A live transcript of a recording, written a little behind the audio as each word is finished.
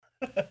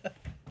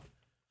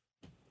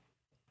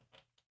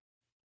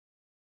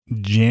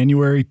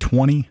January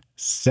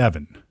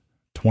 27,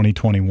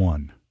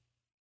 2021.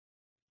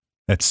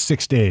 That's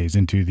 6 days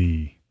into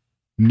the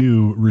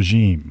new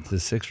regime. Is it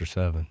 6 or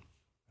 7?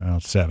 Well,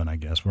 7, I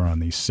guess. We're on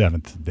the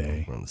 7th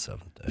day. We're on the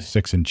 7th day.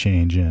 6 and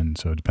change in,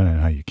 so depending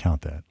on how you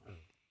count that.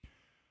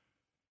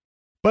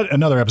 But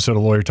another episode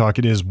of Lawyer Talk.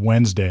 It is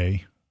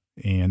Wednesday,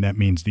 and that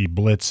means the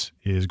Blitz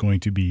is going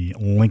to be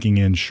linking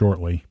in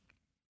shortly.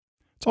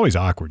 It's always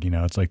awkward, you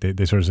know. It's like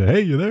they sort of say,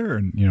 "Hey, you there?"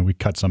 And, you know, we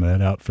cut some of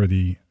that out for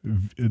the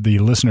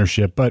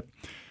listenership. But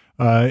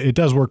it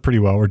does work pretty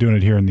well. We're doing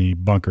it here in the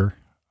bunker.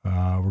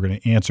 We're going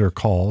to answer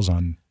calls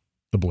on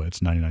the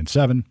Blitz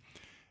 99.7.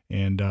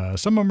 And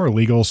some of them are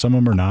legal, some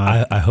of them are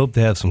not. I hope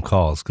they have some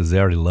calls because they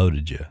already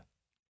loaded you.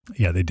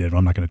 Yeah, they did.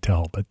 I'm not going to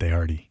tell, but they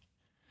already.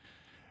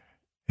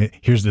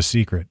 Here's the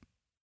secret.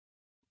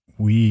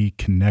 We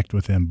connect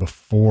with them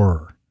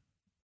before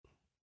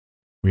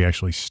we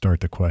actually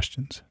start the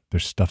questions.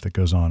 There's stuff that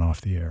goes on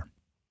off the air.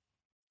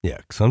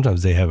 Yeah,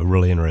 sometimes they have a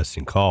really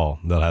interesting call.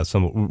 They'll have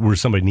where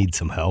somebody needs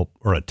some help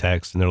or a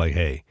text, and they're like,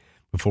 "Hey,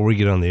 before we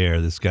get on the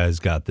air, this guy's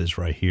got this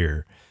right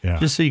here." Yeah.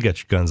 Just so you got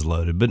your guns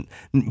loaded. But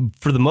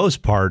for the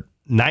most part,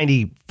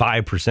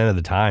 95% of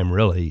the time,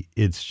 really,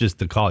 it's just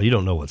the call. You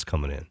don't know what's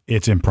coming in.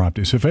 It's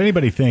impromptu. So if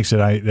anybody thinks that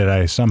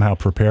I somehow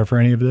prepare for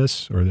any of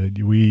this, or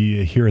that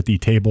we here at the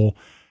table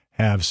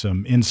have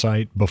some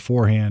insight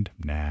beforehand,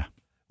 nah.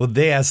 Well,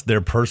 they asked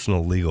their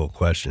personal legal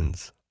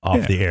questions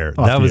off the air.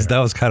 That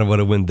was kind of what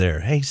it went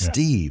there. Hey,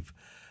 Steve,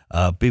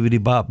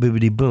 bibbity bop,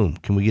 bibbity boom.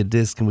 Can we get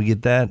this? Can we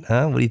get that?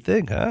 Huh? What do you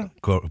think? Huh?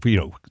 You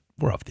know,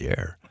 we're off the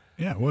air.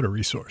 Yeah, what a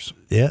resource.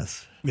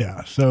 Yes.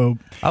 Yeah. So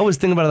I was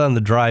thinking about it on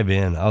the drive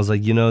in. I was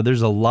like, you know,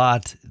 there's a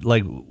lot,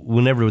 like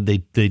whenever they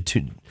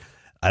didn't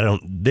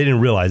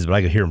realize it, but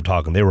I could hear them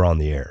talking. They were on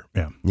the air.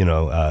 Yeah. You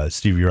know,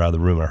 Steve, you're out of the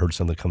room. I heard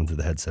something coming through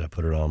the headset. I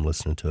put it on,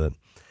 listening to it.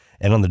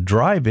 And on the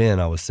drive in,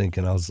 I was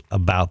thinking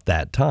about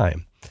that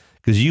time.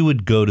 Because you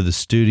would go to the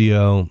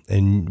studio,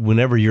 and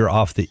whenever you're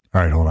off the...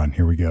 All right, hold on.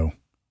 Here we go.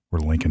 We're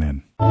linking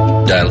in.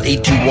 Dial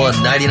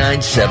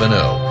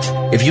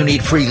 821-9970. If you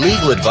need free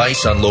legal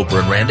advice on Loper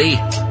and Randy,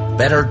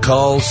 better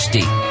call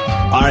Steve.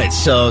 All right,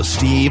 so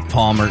Steve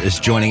Palmer is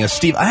joining us.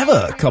 Steve, I have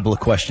a couple of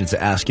questions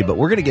to ask you, but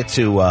we're going to get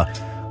to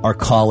our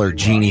caller,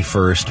 Jeannie,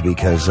 first,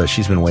 because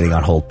she's been waiting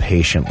on hold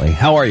patiently.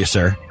 How are you,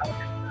 sir?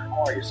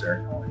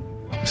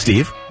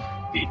 Steve?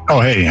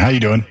 Oh, hey, how you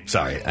doing?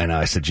 Sorry, I know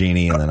I said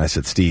Jeannie, and then I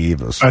said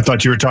Steve. I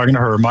thought you were talking to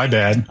her. My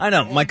bad. I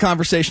know. My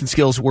conversation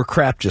skills were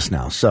crap just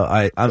now, so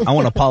I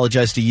want to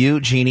apologize to you,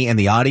 Jeannie, and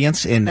the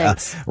audience, and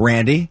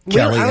Randy,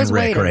 Kelly, and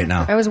Rick right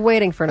now. I was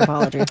waiting for an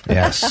apology.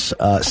 Yes.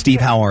 Steve,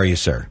 how are you,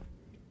 sir?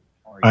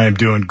 I am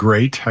doing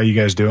great. How you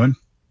guys doing?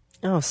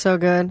 Oh, so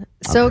good.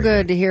 So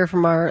good to hear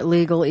from our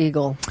legal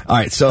eagle. All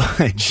right, so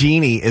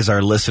Jeannie is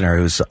our listener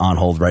who's on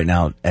hold right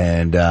now,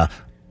 and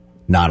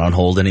not on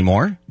hold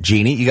anymore.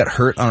 Jeannie, you got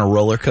hurt on a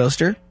roller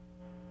coaster?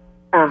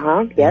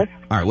 Yes.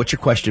 All right, what's your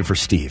question for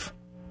Steve?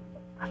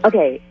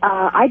 Okay,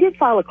 I did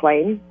file a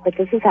claim, but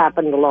this has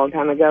happened a long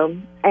time ago,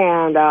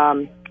 and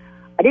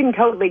I didn't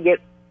totally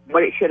get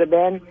what it should have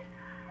been.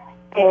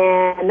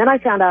 And then I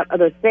found out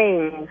other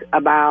things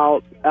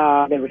about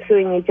they were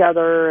suing each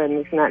other and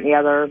this and that and the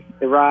other.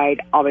 The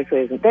ride obviously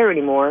isn't there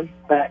anymore,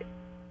 but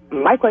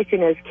my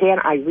question is, can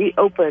I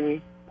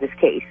reopen this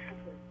case?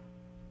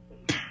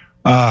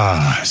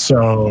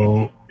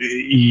 So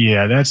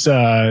yeah, that's,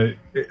 I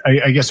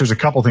guess there's a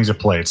couple things at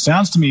play. It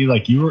sounds to me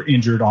like you were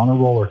injured on a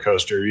roller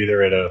coaster,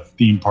 either at a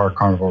theme park,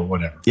 carnival, or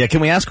whatever. Yeah, can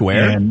we ask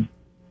where? And,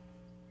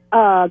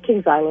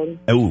 Kings Island.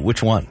 Oh,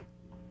 which one?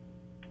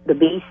 The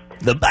Beast.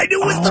 I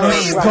knew it was the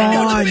Beast.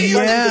 God,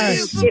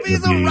 yes. It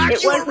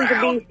wasn't the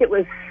Beast, it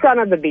was Son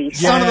of the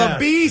Beast. Yeah. Son of the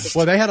Beast.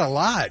 Well, they had a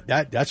lot.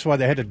 That's why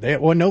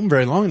it wasn't open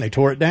very long, and they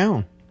tore it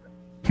down.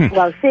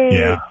 Well,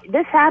 see,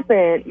 this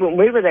happened when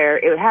we were there.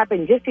 It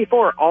happened just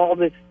before all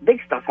this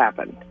big stuff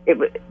happened.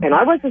 And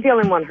I wasn't the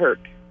only one hurt.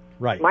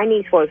 Right. My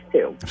niece was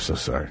too. I'm so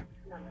sorry.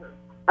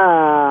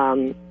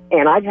 And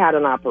I've had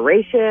an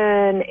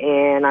operation,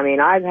 and I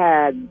mean,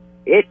 I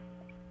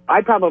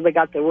probably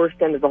got the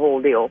worst end of the whole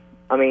deal.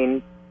 I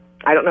mean,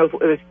 I don't know if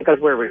it was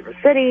because where we were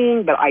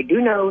sitting, but I do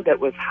know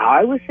that was how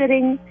I was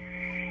sitting.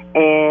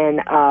 And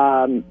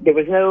there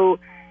was no...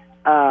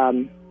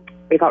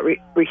 we call it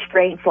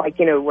restraints, like,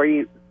 you know, where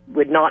you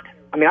would not,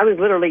 I mean, I was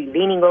literally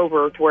leaning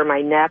over to where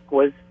my neck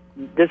was,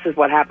 this is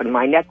what happened.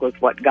 My neck was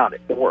what got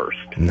it the worst.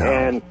 No.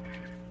 And,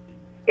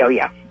 oh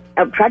yeah,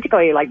 I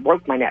practically like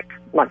broke my neck,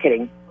 I'm not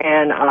kidding.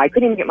 And I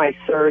couldn't even get my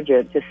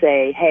surgeon to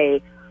say,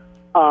 hey,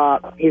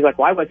 he's like,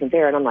 well, I wasn't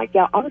there. And I'm like,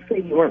 yeah,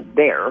 obviously you weren't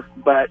there,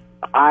 but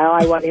all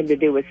I wanted him to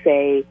do was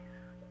say,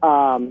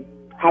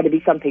 had to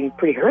be something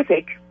pretty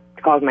horrific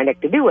to cause my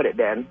neck to do what it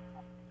did.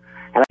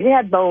 And I didn't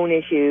have bone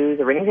issues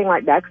or anything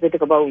like that because they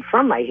took a bone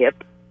from my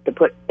hip to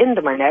put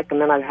into my neck,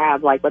 and then I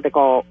have like what they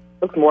call,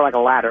 looks more like a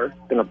ladder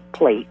than a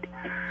plate.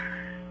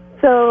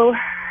 So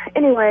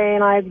anyway,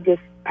 and I've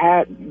just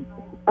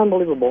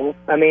unbelievable.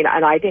 I mean,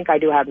 and I think I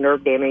do have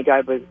nerve damage.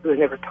 I was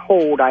never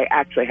told I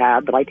actually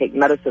have, but I take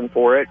medicine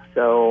for it.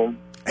 So,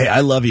 hey,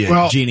 I love you,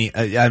 Well- Jeannie.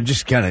 I'm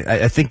just kind of.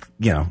 I think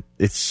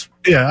it's.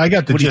 Yeah, I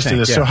got the What do you gist of think?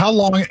 this. Yeah. So how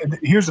long?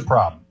 Here's the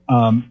problem.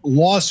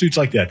 Lawsuits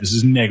like that, this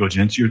is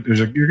negligence. You're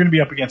going to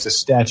be up against a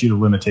statute of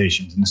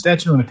limitations. And the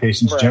statute of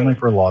limitations Right. generally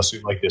for a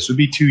lawsuit like this would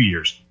be 2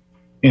 years.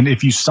 And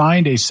if you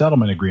signed a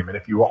settlement agreement,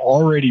 if you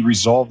already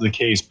resolved the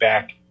case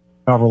back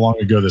however long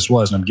ago this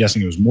was, and I'm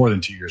guessing it was more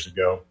than 2 years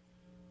ago,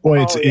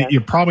 boy, yeah.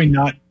 you're probably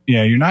not,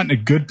 you're not in a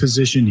good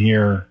position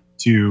here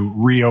to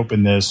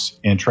reopen this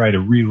and try to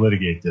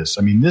relitigate this.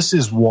 I mean, this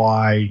is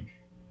why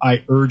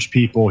I urge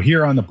people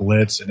here on the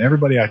Blitz and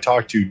everybody I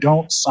talk to,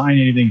 don't sign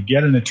anything,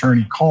 get an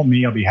attorney, call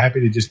me. I'll be happy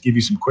to just give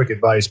you some quick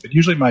advice. But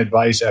usually my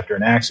advice after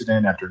an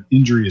accident, after an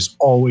injury is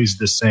always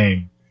the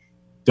same.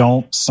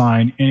 Don't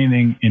sign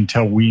anything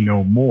until we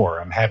know more.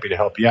 I'm happy to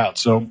help you out.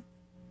 So,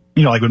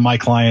 like with my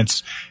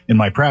clients in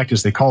my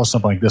practice, they call us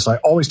something like this. I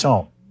always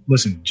tell them,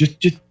 listen, just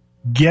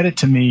get it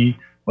to me.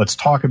 Let's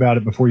talk about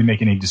it before you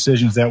make any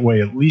decisions. That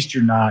way, at least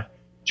you're not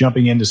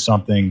jumping into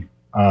something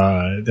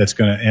that's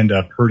going to end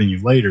up hurting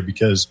you later,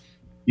 because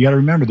you got to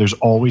remember there's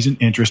always an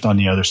interest on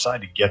the other side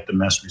to get the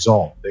mess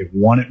resolved. They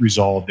want it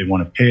resolved. They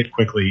want to pay it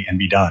quickly and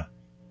be done.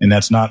 And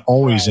that's not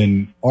always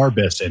in our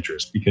best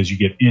interest, because you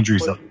get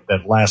injuries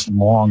that last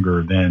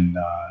longer than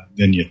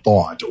you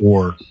thought,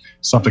 or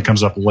something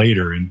comes up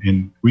later.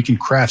 And we can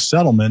craft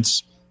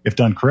settlements, if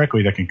done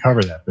correctly, that can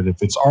cover that. But if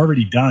it's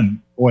already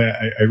done, boy,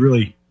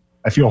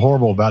 I feel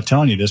horrible about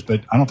telling you this,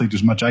 but I don't think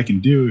there's much I can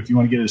do. If you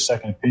want to get a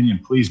second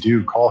opinion, please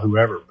do call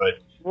whoever. But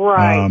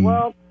right.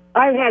 Well,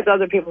 I've had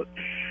other people.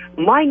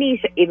 My niece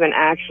even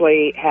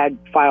actually had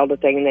filed a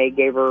thing, and they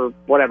gave her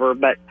whatever.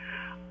 But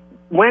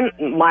when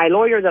my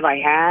lawyer that I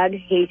had,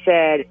 he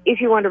said, if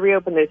you want to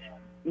reopen this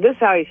is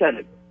how he said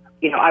it.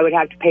 I would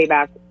have to pay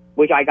back,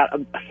 which I got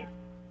a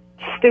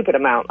stupid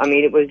amount. I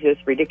mean, it was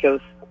just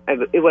ridiculous.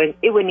 It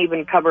wouldn't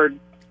even cover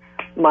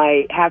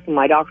half of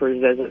my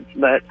doctor's visits.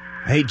 But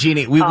Hey,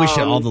 Jeannie, we wish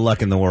you all the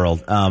luck in the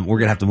world. We're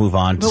going to have to move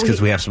on just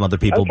because we have some other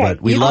people, Okay.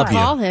 but we You love can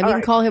call you. him. You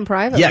can call him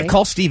privately. Yeah,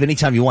 call Steve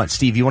anytime you want.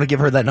 Steve, you want to give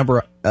her that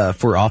number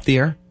for off the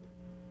air?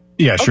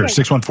 yeah, sure. Okay.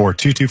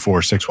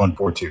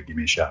 614-224-6142. Give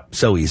me a shot.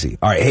 So easy.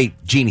 All right. Hey,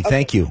 Jeannie,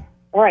 thank you.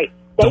 all right.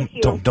 Thank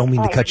you. Don't mean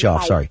All to right, cut you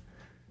off. bye. Sorry.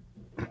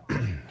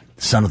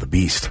 Son of the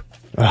beast.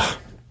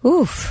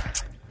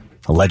 Oof.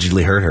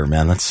 Allegedly hurt her,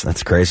 man.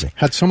 That's crazy.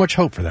 Had so much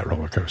hope for that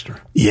roller coaster.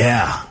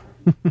 Yeah.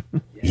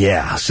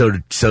 Yeah. So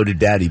did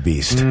Daddy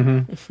Beast.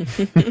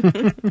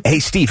 Hey,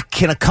 Steve,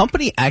 can a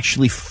company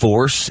actually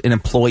force an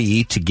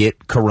employee to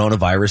get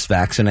coronavirus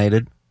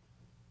vaccinated?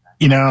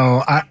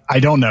 I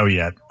don't know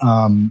yet.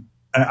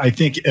 I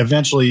think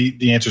eventually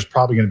the answer is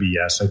probably going to be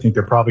yes. I think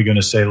they're probably going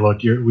to say,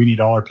 look, we need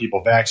all our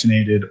people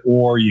vaccinated,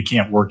 or you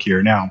can't work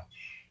here. Now,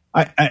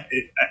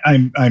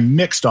 I'm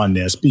mixed on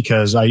this,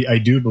 because I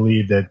do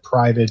believe that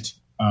private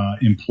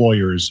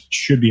employers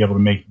should be able to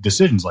make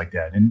decisions like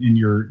that. And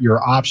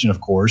your option, of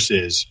course,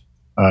 is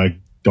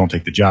don't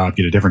take the job,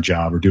 get a different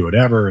job, or do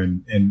whatever.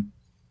 And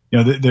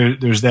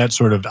there's that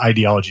sort of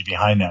ideology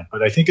behind that.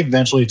 But I think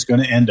eventually it's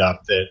going to end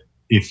up that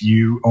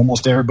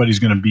almost everybody's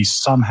going to be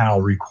somehow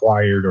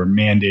required or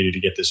mandated to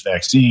get this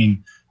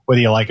vaccine, whether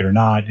you like it or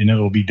not. And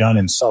it'll be done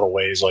in subtle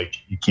ways, like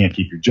you can't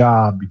keep your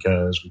job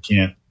because we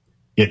can't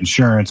get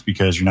insurance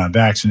because you're not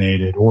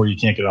vaccinated, or you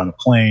can't get on a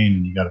plane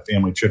and you got a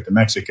family trip to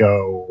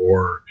Mexico,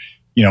 or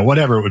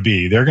whatever it would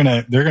be. They're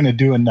gonna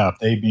do enough.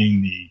 They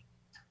being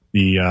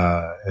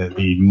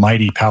the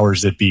mighty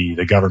powers that be,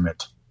 the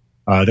government.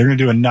 They're going to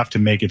do enough to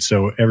make it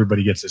so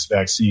everybody gets this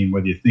vaccine,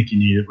 whether you think you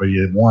need it, whether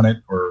you want it,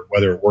 or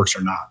whether it works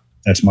or not.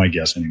 That's my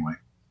guess, anyway.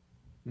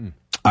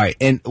 All right.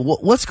 And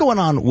what's going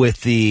on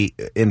with the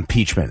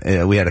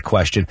impeachment? We had a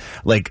question.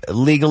 Like,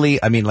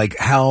 legally, I mean, like,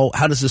 how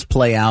does this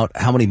play out?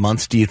 How many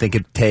months do you think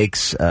it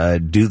takes?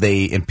 Do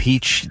they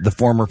impeach the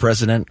former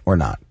president or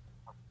not?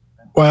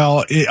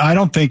 Well, I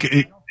don't think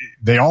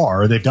they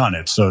are. They've done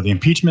it. So the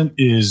impeachment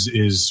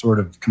is sort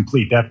of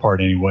complete, that part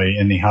anyway,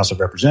 in the House of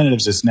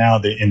Representatives. It's now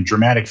in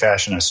dramatic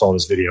fashion. I saw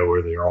this video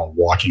where they're all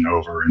walking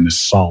over in this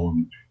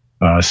solemn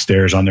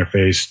stares on their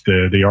face,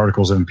 the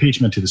articles of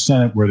impeachment to the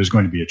Senate, where there's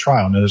going to be a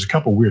trial. Now, there's a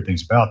couple weird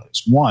things about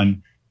this.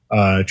 One,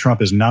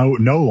 Trump is no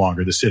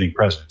longer the sitting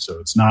president. So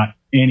it's not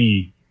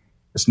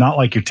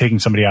like you're taking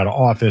somebody out of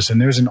office. And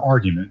there's an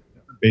argument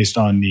based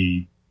on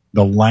the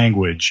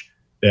language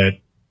that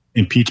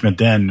impeachment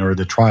then, or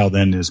the trial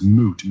then, is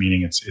moot,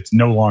 meaning it's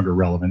no longer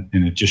relevant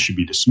and it just should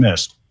be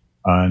dismissed.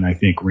 And I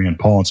think Rand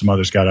Paul and some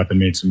others got up and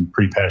made some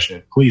pretty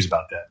passionate pleas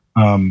about that.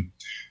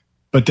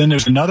 But then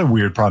there's another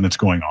weird problem that's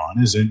going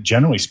on, is that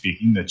generally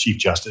speaking, the Chief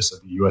Justice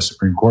of the U.S.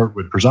 Supreme Court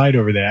would preside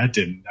over that.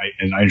 And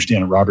I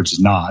understand that Roberts is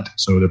not.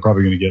 So they're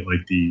probably going to get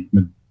like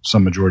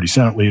some majority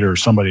Senate leader or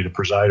somebody to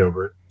preside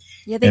over it.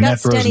 Yeah, they got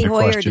Steny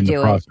Hoyer to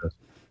do it.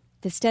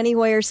 The Steny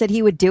Hoyer said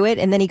he would do it,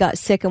 and then he got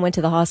sick and went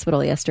to the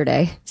hospital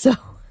yesterday. So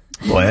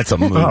Boy, that's a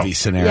movie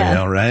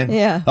scenario, right?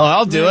 Yeah. Oh,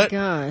 I'll do My it.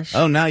 gosh.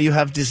 Oh, now you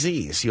have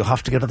disease. You'll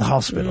have to go to the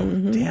hospital.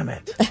 Damn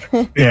it.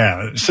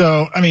 Yeah.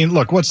 So, I mean,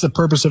 look, what's the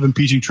purpose of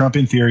impeaching Trump?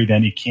 In theory,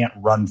 then he can't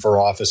run for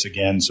office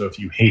again. So if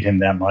you hate him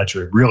that much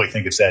or really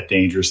think it's that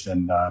dangerous,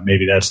 then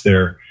maybe that's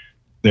their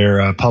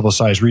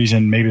publicized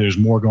reason. Maybe there's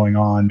more going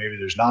on. Maybe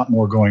there's not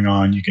more going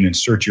on. You can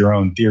insert your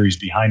own theories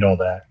behind all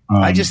that.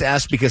 I just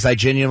asked because I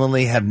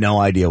genuinely have no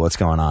idea what's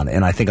going on.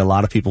 And I think a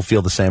lot of people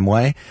feel the same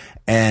way.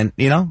 And,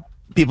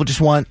 people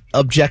just want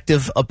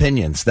objective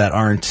opinions that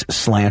aren't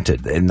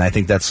slanted. And I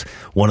think that's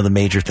one of the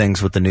major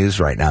things with the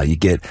news right now. You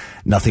get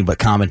nothing but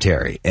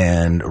commentary.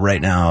 And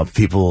right now,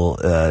 people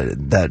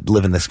that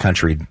live in this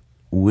country,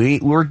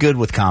 we're good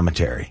with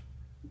commentary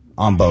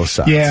on both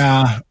sides.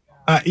 Yeah.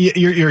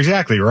 You're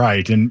exactly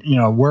right. And,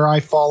 where I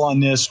fall on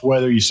this,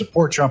 whether you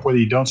support Trump, whether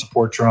you don't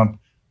support Trump,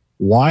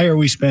 why are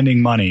we spending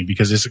money?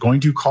 Because it's going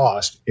to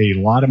cost a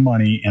lot of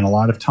money and a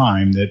lot of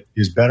time that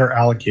is better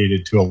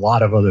allocated to a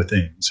lot of other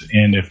things.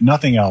 And if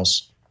nothing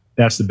else,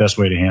 that's the best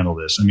way to handle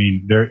this. I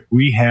mean,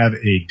 we have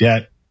a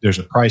debt. There's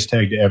a price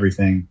tag to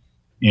everything.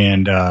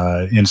 And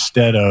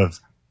instead of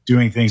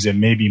doing things that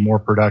may be more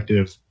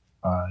productive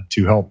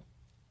to help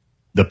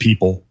the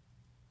people,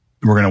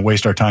 we're going to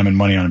waste our time and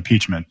money on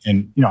impeachment.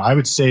 And, I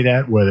would say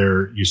that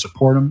whether you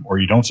support them or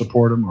you don't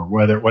support them or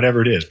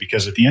whatever it is,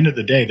 because at the end of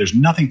the day, there's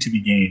nothing to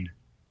be gained,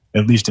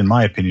 at least in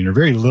my opinion, or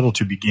very little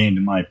to be gained,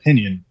 in my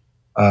opinion,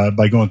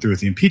 by going through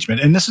with the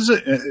impeachment. And this is,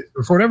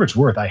 for whatever it's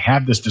worth, I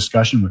have this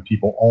discussion with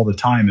people all the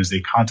time as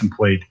they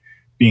contemplate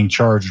being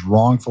charged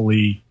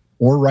wrongfully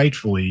or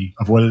rightfully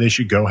of whether they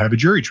should go have a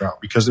jury trial,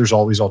 because there's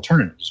always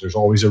alternatives. There's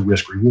always a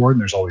risk reward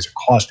and there's always a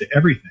cost to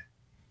everything.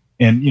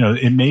 And,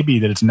 it may be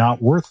that it's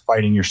not worth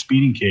fighting your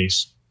speeding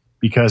case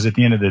because at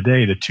the end of the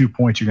day, the 2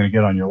 points you're going to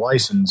get on your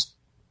license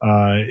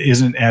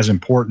isn't as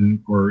important,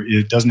 or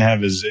it doesn't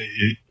have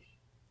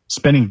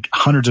spending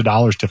hundreds of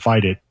dollars to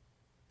fight it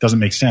doesn't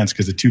make sense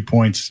because the 2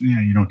 points,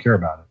 you don't care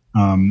about it.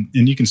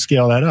 And you can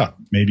scale that up.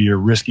 Maybe you're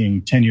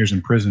risking 10 years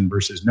in prison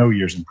versus no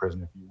years in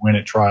prison if you win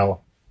at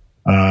trial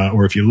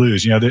or if you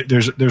lose.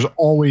 There's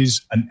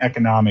always an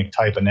economic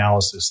type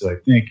analysis that I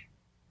think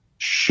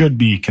should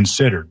be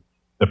considered.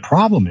 The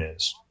problem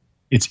is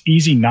it's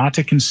easy not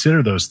to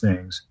consider those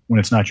things when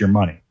it's not your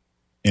money.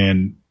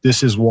 And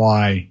this is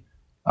why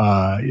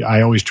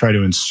I always try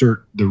to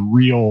insert the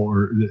real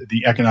or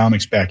the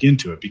economics back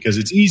into it, because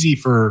it's easy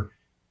for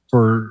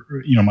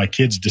my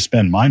kids to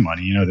spend my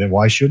money.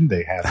 Why shouldn't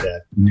they have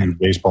that new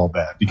baseball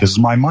bat? Because it's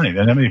my money. They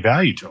don't have any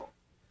value to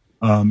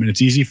them. And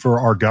it's easy for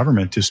our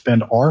government to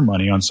spend our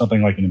money on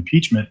something like an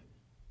impeachment.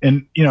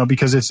 And,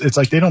 because it's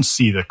like they don't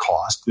see the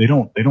cost. They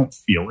don't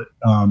feel it.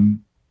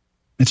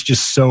 It's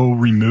just so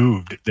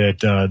removed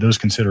that those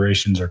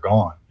considerations are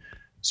gone.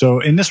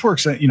 So, and this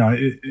works,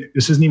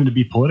 this isn't even to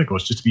be political.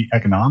 It's just to be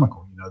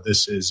economical.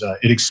 This is,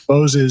 it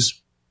exposes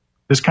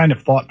this kind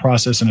of thought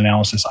process and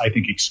analysis, I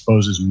think,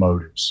 exposes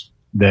motives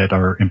that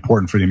are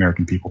important for the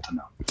American people to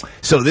know.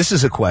 So this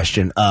is a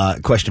question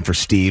for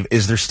Steve.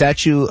 Is there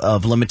statute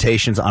of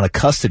limitations on a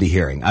custody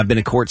hearing? I've been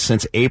in court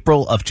since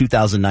April of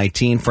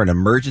 2019 for an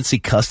emergency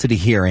custody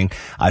hearing.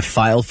 I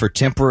filed for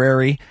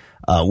temporary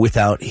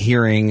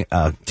temporary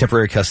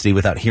custody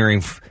without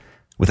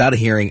a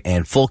hearing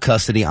and full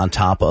custody on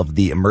top of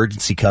the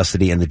emergency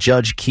custody. And the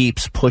judge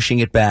keeps pushing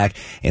it back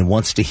and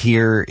wants to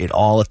hear it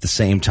all at the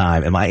same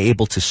time. Am I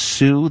able to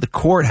sue the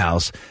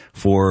courthouse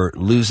for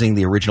losing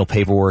the original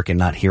paperwork and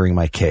not hearing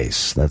my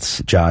case?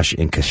 That's Josh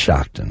in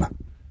Coshocton.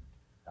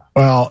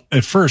 Well,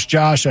 at first,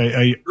 Josh,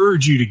 I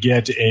urge you to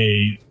get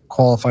a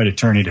qualified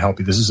attorney to help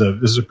you. This is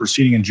a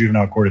proceeding in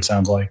juvenile court, it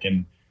sounds like.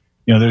 And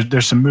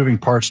there's some moving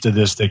parts to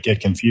this that get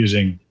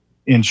confusing.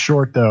 In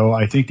short, though,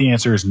 I think the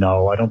answer is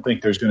no. I don't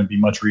think there's going to be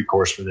much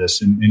recourse for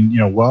this.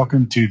 And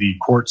welcome to the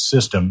court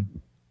system,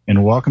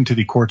 and welcome to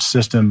the court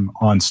system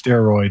on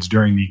steroids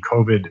during the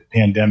COVID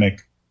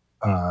pandemic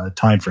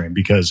timeframe,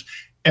 because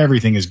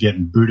everything is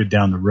getting booted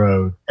down the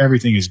road.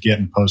 Everything is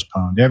getting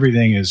postponed.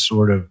 Everything is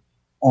sort of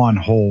on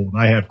hold.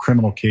 I have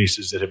criminal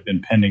cases that have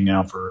been pending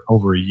now for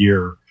over a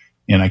year,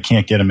 and I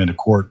can't get them into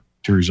court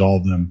to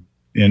resolve them.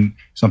 And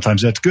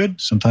sometimes that's good.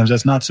 Sometimes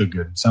that's not so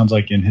good. It sounds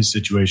like in his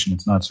situation,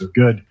 it's not so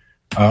good.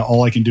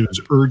 All I can do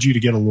is urge you to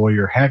get a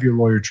lawyer, have your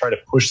lawyer try to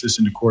push this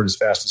into court as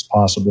fast as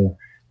possible.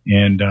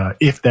 And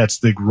if that's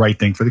the right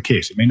thing for the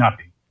case, it may not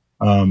be.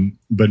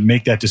 But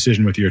make that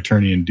decision with your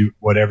attorney and do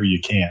whatever you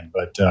can.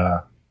 But,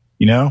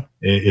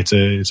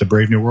 it's a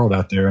brave new world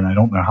out there. And I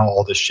don't know how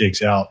all this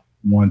shakes out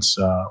once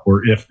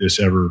or if this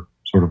ever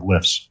sort of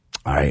lifts.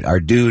 All right. Our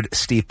dude,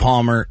 Steve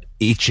Palmer,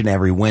 each and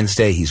every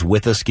Wednesday, he's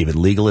with us giving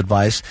legal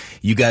advice.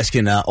 You guys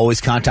can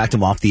always contact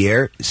him off the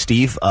air.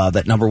 Steve,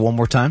 that number one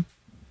more time.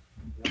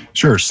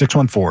 Sure,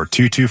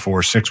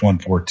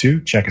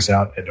 614-224-6142. Check us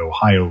out at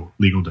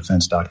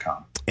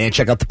ohiolegaldefense.com. And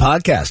check out the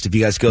podcast. If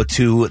you guys go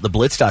to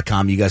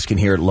theblitz.com, you guys can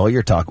hear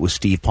Lawyer Talk with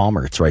Steve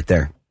Palmer. It's right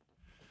there.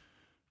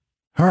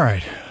 All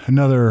right,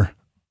 another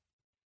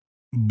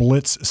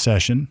Blitz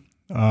session.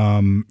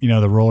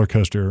 The roller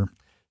coaster.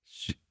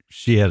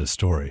 She had a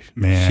story.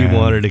 Man. She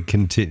wanted to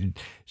continue.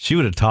 She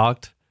would have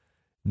talked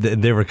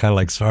They were kind of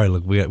like, sorry,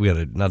 look, we got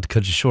to, not to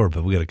cut you short,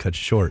 but we got to cut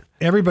you short.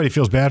 Everybody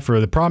feels bad for her.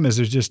 The problem is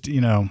there's just, she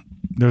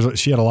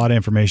had a lot of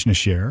information to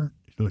share.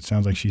 It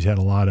sounds like she's had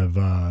a lot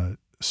of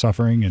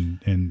suffering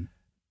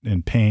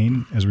and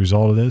pain as a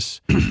result of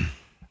this.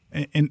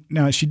 and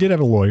now she did have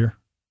a lawyer.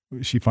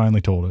 She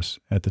finally told us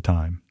at the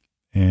time.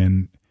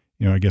 And,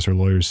 I guess her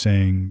lawyer's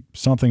saying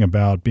something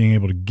about being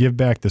able to give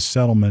back the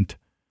settlement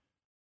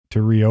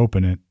to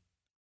reopen it.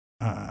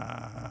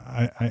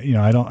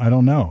 I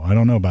don't know. I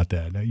don't know about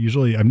that.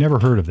 Usually, I've never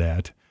heard of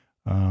that.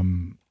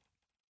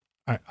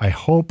 I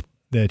hope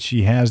that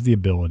she has the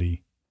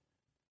ability,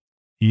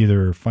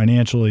 either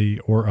financially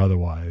or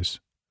otherwise,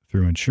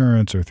 through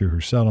insurance or through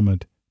her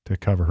settlement, to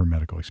cover her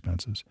medical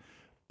expenses.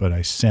 But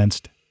I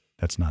sensed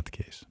that's not the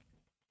case.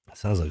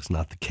 Sounds like it's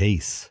not the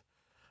case.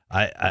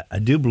 I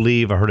do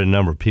believe I heard a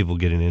number of people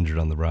getting injured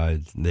on the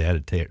ride. They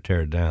had to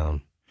tear it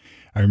down.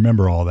 I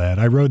remember all that.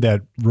 I rode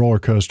that roller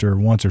coaster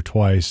once or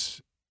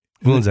twice.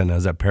 Who owns that now?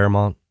 Is that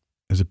Paramount?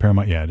 Is it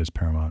Paramount? Yeah, it is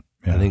Paramount.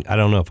 Yeah. I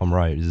don't know if I'm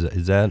right.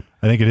 Is that?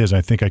 I think it is.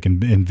 I think I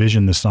can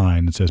envision the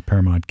sign that says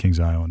Paramount Kings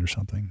Island or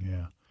something.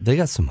 Yeah. They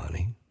got some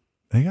money.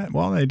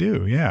 They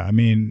do. Yeah. I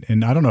mean,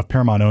 and I don't know if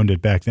Paramount owned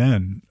it back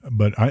then,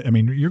 but I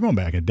mean, you're going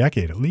back a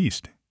decade at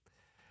least.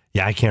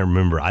 Yeah, I can't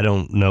remember. I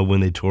don't know when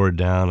they tore it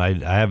down. I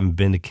haven't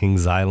been to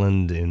Kings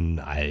Island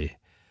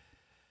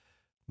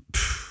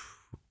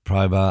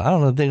probably about, I don't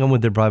know, I think I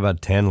went there probably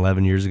about 10,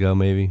 11 years ago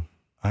maybe.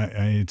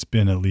 It's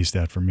been at least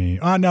that for me.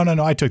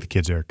 No. I took the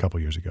kids there a couple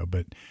years ago,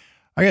 but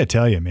I got to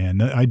tell you, man,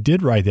 I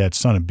did ride that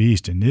Son of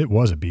Beast, and it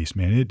was a beast,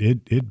 man.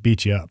 It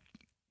beat you up.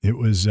 It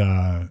was,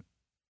 I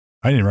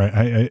didn't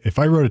ride, if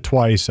I rode it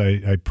twice,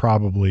 I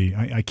probably,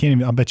 I can't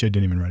even, I'll bet you I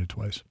didn't even ride it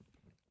twice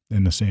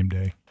in the same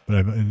day.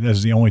 But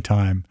that's the only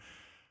time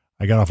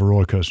I got off a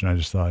roller coaster and I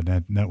just thought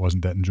that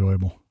wasn't that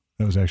enjoyable.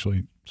 That was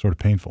actually sort of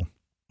painful.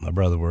 My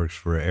brother works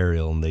for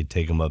Ariel, and they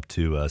take him up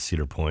to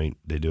Cedar Point.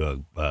 They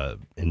do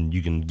and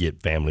you can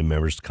get family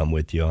members to come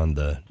with you on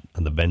the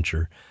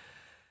venture.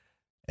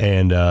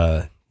 And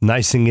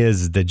nice thing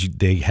is that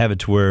they have it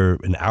to where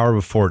an hour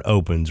before it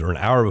opens, or an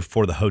hour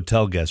before the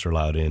hotel guests are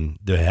allowed in,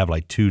 they have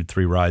like 2 to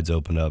 3 rides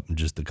open up and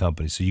just the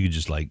company. So you could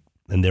just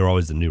and they're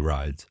always the new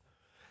rides.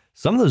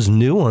 Some of those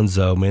new ones,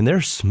 though, man,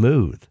 they're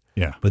smooth.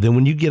 Yeah. But then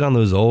when you get on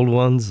those old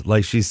ones,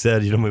 like she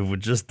said,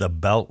 with just the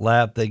belt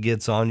lap that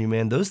gets on you,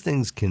 man, those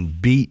things can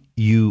beat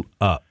you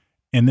up.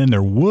 And then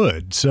they're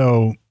wood.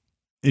 So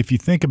if you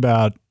think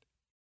about,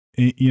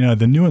 the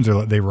new ones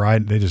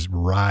they just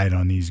ride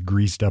on these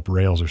greased up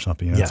rails or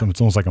something. Yeah. It's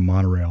almost like a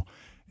monorail.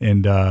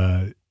 And,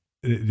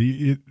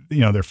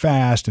 they're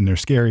fast and they're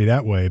scary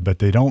that way, but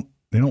they don't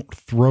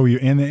throw you.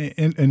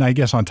 And I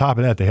guess on top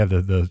of that, they have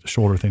the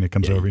shoulder thing that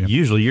comes over you.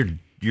 Usually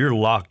you're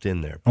locked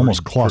in there.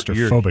 Almost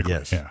claustrophobic.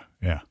 Yes.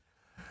 Yeah.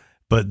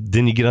 But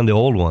then you get on the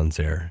old ones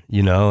there,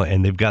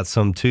 and they've got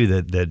some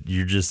too that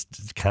you're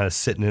just kind of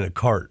sitting in a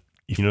cart.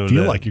 You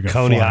feel like you're going to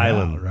Coney fly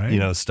Island, out,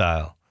 right?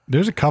 Style.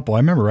 There's a couple. I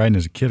remember riding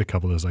as a kid, a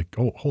couple that was like,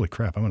 oh, holy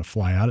crap, I'm going to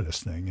fly out of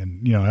this thing.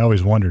 And, I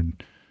always wonder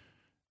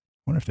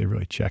if they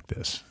really check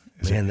this.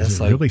 Is it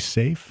really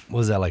safe?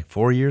 Was that like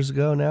 4 years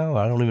ago now?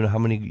 I don't even know how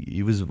many.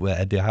 It was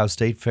at the Ohio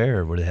State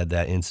Fair where they had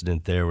that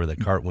incident there where the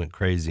cart went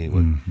crazy.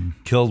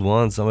 Killed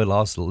one. Somebody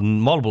lost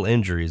multiple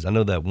injuries. I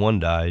know that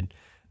one died.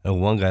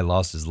 One guy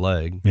lost his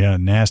leg. Yeah,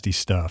 nasty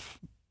stuff.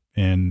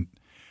 And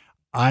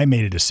I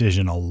made a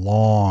decision a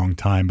long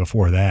time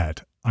before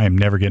that. I am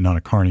never getting on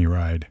a carny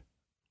ride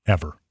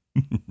ever.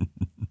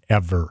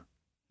 Ever.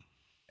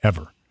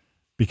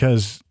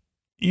 Because,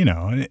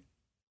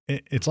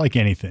 it's like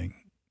anything.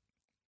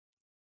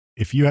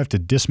 If you have to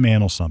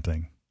dismantle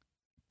something,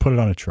 put it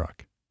on a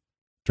truck,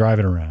 drive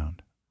it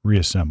around,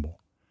 reassemble.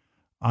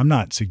 I'm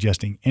not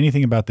suggesting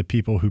anything about the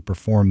people who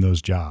perform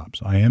those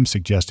jobs. I am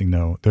suggesting,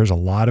 though, there's a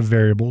lot of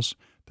variables.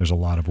 There's a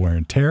lot of wear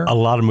and tear. A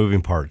lot of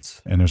moving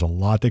parts. And there's a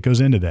lot that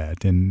goes into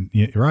that. And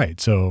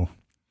right. So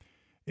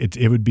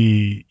it would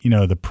be,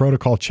 the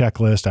protocol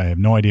checklist. I have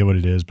no idea what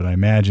it is, but I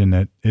imagine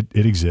that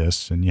it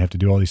exists and you have to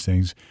do all these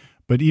things.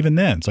 But even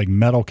then, it's like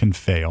metal can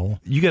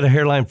fail. You got a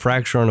hairline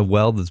fracture on a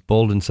weld that's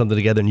bolting something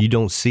together and you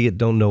don't see it,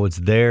 don't know it's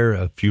there.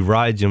 A few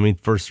rides,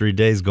 first 3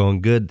 days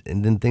going good,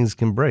 and then things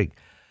can break.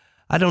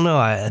 I don't know.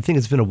 I think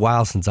it's been a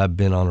while since I've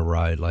been on a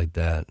ride like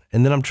that.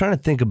 And then I'm trying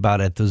to think about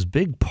at those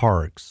big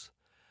parks.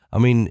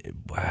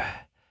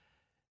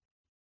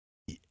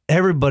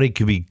 Everybody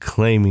could be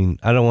claiming,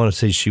 I don't want to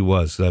say she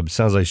was, it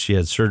sounds like she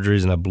had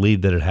surgeries and I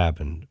believe that it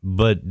happened,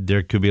 but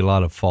there could be a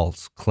lot of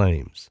false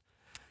claims.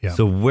 Yeah.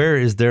 So where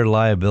is their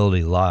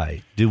liability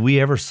lie? Do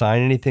we ever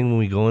sign anything when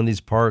we go in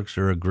these parks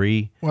or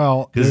agree?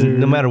 Well, because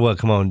no matter what,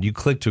 come on, you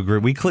click to agree.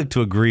 We click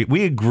to agree.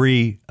 We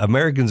agree.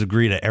 Americans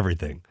agree to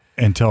everything.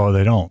 Until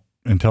they don't.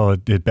 Until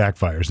it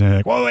backfires. And they're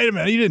like, well, wait a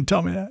minute. You didn't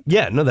tell me that.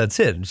 Yeah, no, that's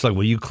it. It's like,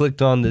 well, you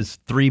clicked on this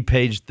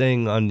 3-page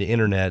thing on the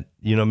internet.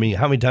 You know what I mean?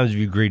 How many times have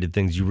you agreed to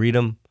things? You read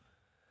them?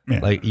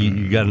 Yeah. Like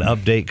you got an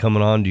update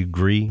coming on. Do you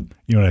agree?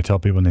 You know what I tell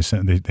people when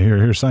they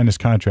here, sign this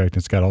contract.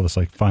 And it's got all this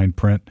like fine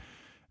print.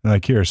 They're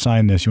like, here,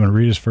 sign this. You want to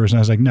read this first? And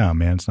I was like, no,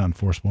 man, it's not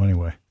enforceable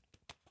anyway.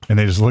 And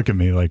they just look at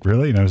me like,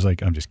 really? And I was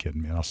like, I'm just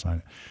kidding, man. I'll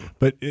sign it.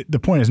 But the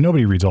point is,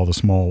 nobody reads all the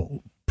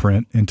small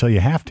print until you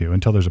have to,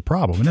 until there's a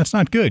problem. And that's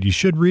not good. You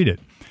should read it.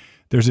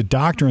 There's a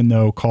doctrine,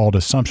 though, called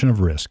assumption of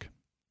risk.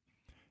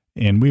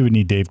 And we would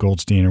need Dave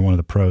Goldstein or one of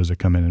the pros to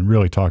come in and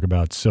really talk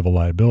about civil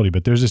liability.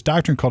 But there's this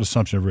doctrine called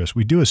assumption of risk.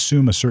 We do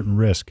assume a certain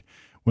risk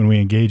when we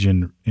engage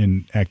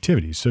in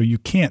activities. So you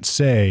can't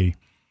say,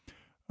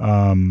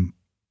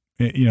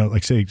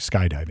 like say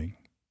skydiving.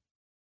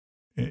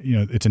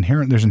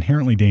 There's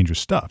inherently dangerous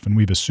stuff, and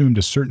we've assumed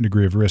a certain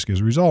degree of risk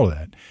as a result of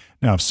that.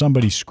 Now, if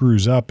somebody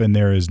screws up and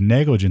there is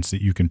negligence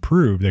that you can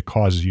prove that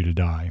causes you to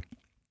die,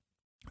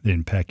 they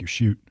didn't pack your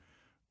chute,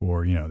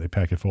 or they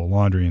packed it full of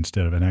laundry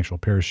instead of an actual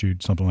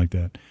parachute, something like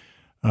that.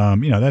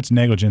 That's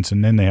negligence,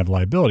 and then they have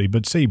liability.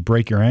 But say you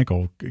break your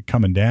ankle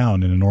coming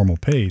down in a normal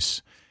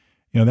pace,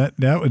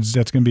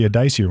 that's going to be a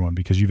dicier one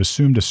because you've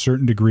assumed a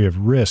certain degree of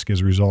risk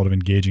as a result of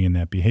engaging in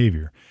that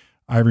behavior.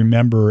 I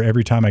remember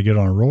every time I get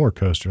on a roller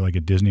coaster, like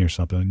at Disney or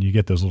something, you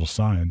get those little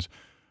signs.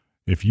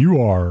 If you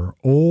are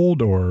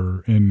old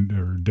or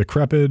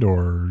decrepit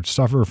or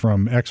suffer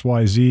from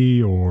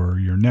XYZ or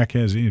your neck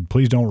has,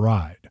 please don't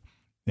ride.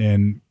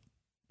 And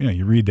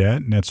you read that,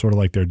 and that's sort of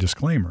like their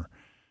disclaimer.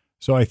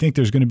 So I think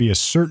there's going to be a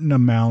certain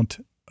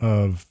amount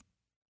of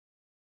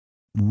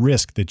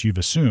risk that you've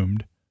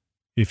assumed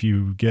if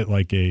you get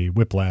like a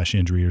whiplash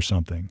injury or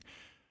something.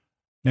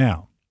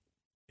 Now,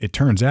 it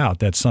turns out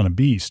that son of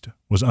beast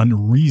was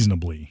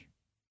unreasonably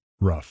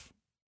rough.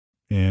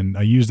 And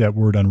I use that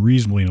word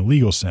unreasonably in a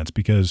legal sense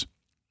because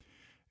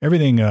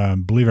everything,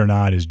 believe it or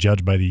not, is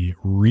judged by the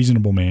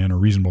reasonable man or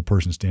reasonable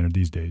person standard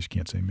these days. You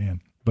can't say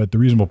man, but the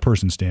reasonable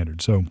person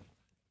standard. So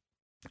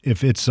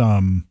if it's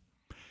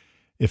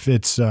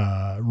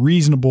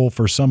reasonable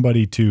for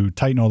somebody to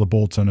tighten all the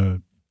bolts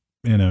in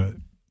a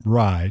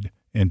ride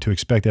and to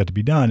expect that to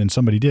be done and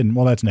somebody didn't,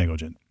 well, that's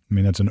negligent. I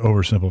mean, that's an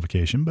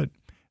oversimplification, but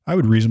I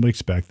would reasonably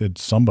expect that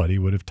somebody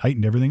would have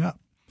tightened everything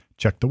up,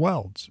 checked the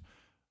welds,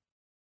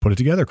 put it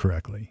together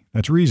correctly.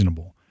 That's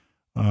reasonable.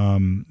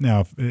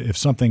 Now,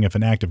 if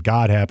an act of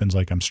God happens,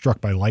 like I'm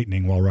struck by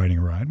lightning while riding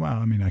a ride, well,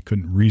 I mean, I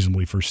couldn't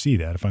reasonably foresee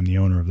that if I'm the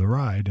owner of the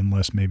ride,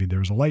 unless maybe there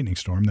was a lightning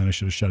storm, then I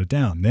should have shut it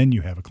down. Then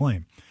you have a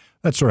claim.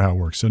 That's sort of how it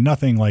works. So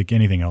nothing like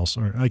anything else,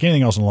 or like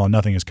anything else in law,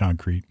 nothing is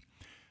concrete.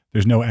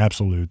 There's no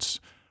absolutes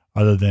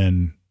other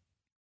than,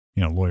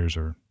 lawyers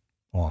are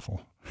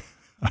awful.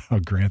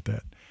 I'll grant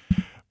that.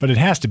 But it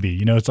has to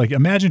be, it's like,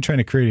 imagine trying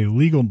to create a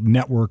legal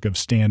network of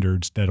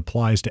standards that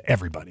applies to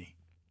everybody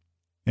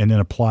and then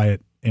apply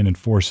it and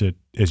enforce it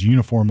as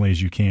uniformly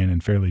as you can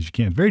and fairly as you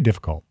can. It's very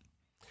difficult.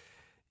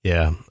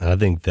 Yeah. I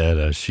think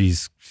that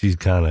she's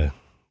kind of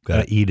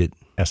got to eat it.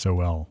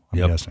 SOL,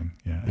 I'm guessing.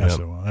 Yeah. Yep.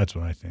 SOL. That's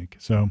what I think.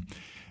 So,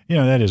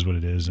 that is what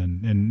it is.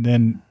 And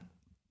then,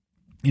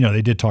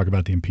 they did talk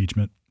about the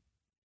impeachment.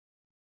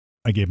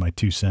 I gave my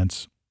 2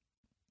 cents.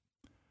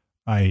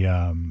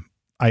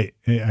 I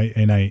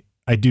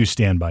do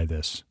stand by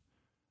this.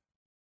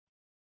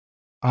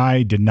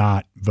 I did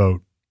not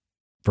vote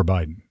for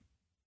Biden.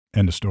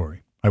 End of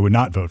story. I would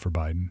not vote for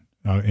Biden.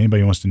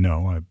 Anybody who wants to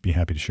know, I'd be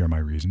happy to share my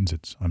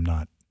reasons. I'm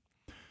not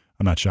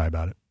shy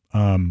about it.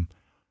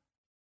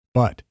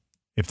 But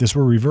if this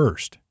were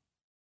reversed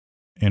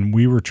and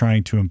we were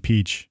trying to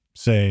impeach,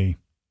 say,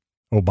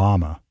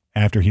 Obama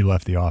after he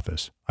left the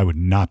office, I would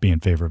not be in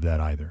favor of that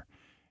either.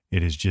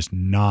 It is just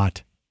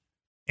not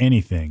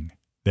anything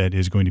that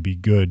is going to be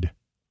good,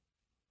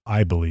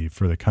 I believe,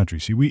 for the country.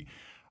 See,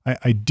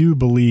 I do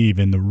believe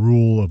in the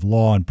rule of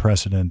law and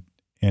precedent,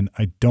 and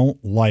I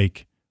don't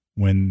like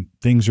when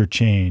things are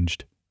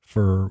changed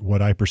for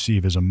what I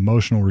perceive as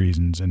emotional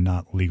reasons and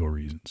not legal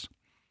reasons.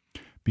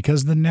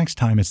 Because the next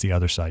time it's the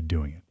other side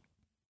doing it.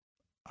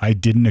 I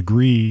didn't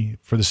agree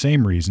for the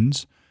same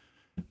reasons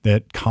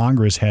that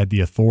Congress had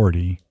the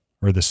authority,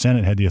 or the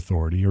Senate had the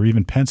authority, or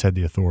even Pence had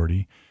the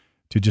authority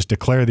to just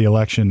declare the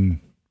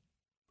election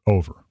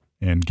over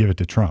and give it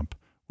to Trump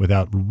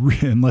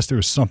unless there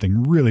was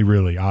something really,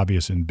 really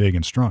obvious and big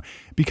and strong.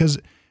 Because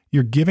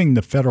you're giving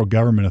the federal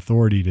government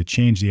authority to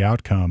change the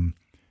outcome,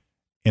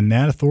 and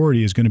that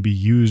authority is going to be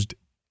used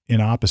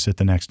in opposite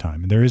the next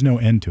time. And there is no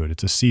end to it.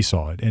 It's a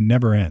seesaw. It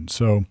never ends.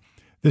 So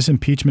this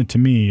impeachment, to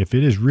me, if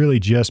it is really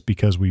just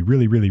because we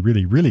really, really,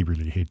 really, really,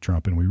 really hate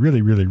Trump and we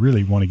really, really,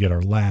 really want to get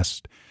our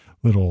last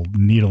little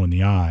needle in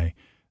the eye,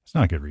 it's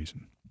not a good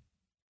reason.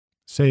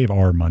 Save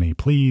our money.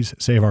 Please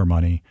save our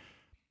money.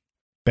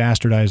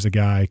 Bastardize the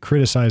guy,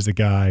 criticize the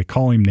guy,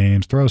 call him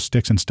names, throw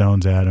sticks and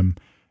stones at him.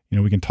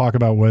 We can talk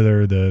about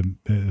whether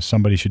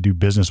somebody should do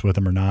business with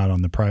him or not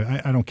on the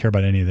private. I don't care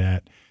about any of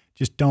that.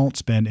 Just don't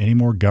spend any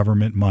more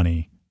government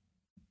money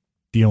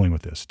dealing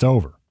with this. It's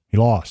over. He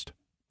lost.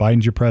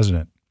 Biden's your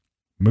president.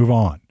 Move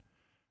on.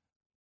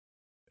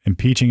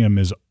 Impeaching him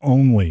is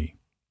only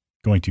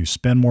going to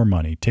spend more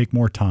money, take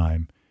more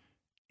time,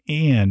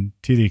 and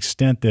to the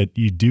extent that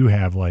you do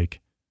have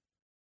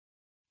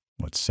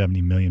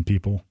 70 million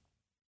people,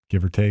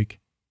 give or take,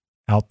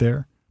 out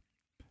there,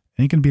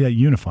 ain't going to be that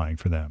unifying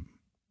for them.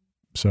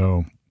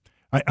 So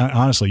I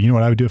honestly, you know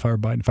what I would do if I were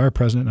Biden? If I were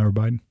president and I were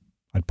Biden,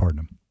 I'd pardon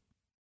him.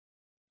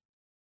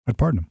 I'd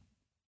pardon him.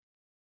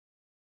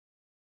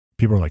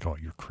 People are like, oh,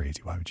 you're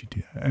crazy. Why would you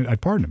do that?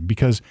 I'd pardon him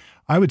because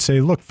I would say,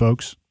 look,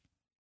 folks,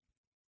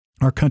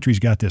 our country's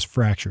got this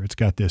fracture. It's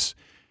got this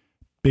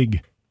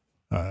big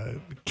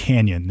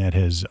canyon that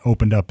has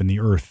opened up in the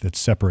earth that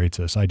separates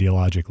us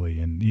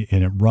ideologically, and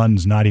it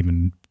runs not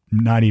even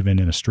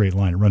in a straight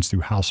line. It runs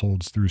through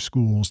households, through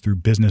schools, through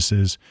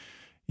businesses,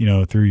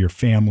 through your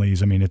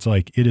families. I mean, it's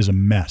like it is a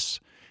mess.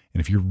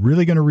 And if you're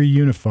really going to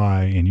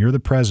reunify and you're the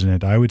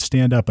president, I would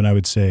stand up and I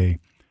would say,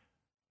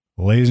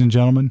 ladies and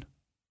gentlemen,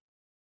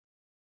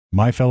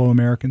 my fellow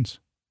Americans,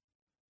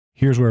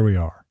 here's where we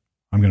are.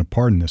 I'm going to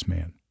pardon this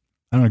man.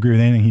 I don't agree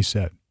with anything he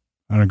said.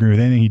 I don't agree with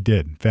anything he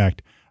did. In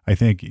fact, I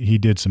think he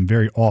did some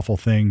very awful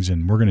things,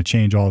 and we're going to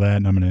change all that.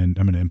 And I'm going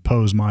to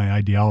impose my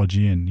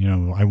ideology. And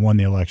I won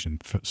the election,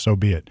 so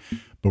be it.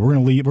 But we're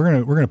going to leave.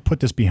 We're going to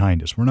put this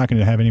behind us. We're not going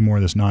to have any more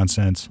of this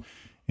nonsense,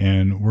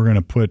 and we're going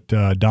to put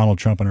Donald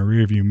Trump in a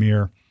rearview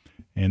mirror,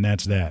 and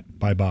that's that.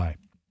 Bye bye.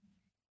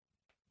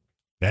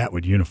 That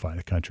would unify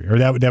the country, or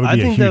that would be a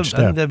huge step.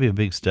 I think that'd be a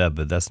big step,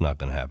 but that's not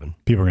going to happen.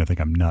 People are going to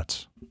think I'm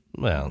nuts.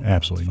 Well,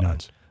 absolutely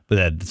nuts. But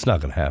it's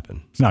not going to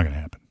happen. It's not going to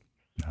happen.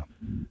 No.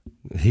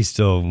 He's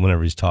still,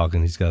 whenever he's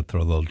talking, he's got to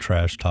throw a little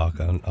trash talk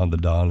on the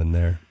Don in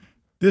there.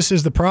 This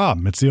is the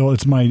problem.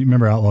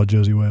 Remember Outlaw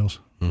Josie Wales?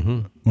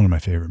 Mm-hmm. One of my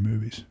favorite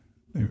movies,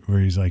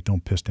 where he's like,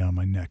 don't piss down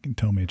my neck and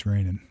tell me it's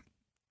raining.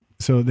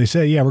 So they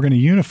say, yeah, we're going to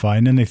unify,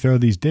 and then they throw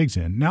these digs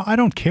in. Now, I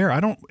don't care. I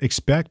don't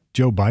expect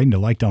Joe Biden to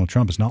like Donald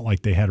Trump. It's not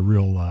like they had a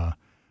real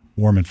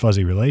warm and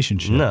fuzzy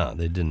relationship. No,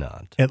 they did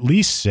not. At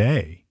least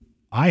say,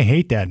 I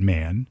hate that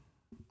man.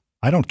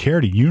 I don't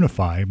care to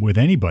unify with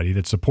anybody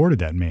that supported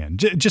that man.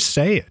 Just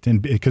say it,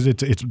 and because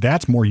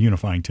that's more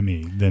unifying to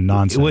me than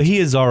nonsense. Well, he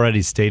has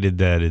already stated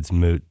that it's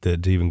moot to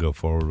even go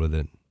forward with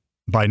it.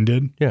 Biden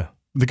did? Yeah.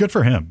 Good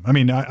for him. I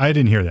mean, I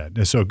didn't hear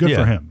that, so good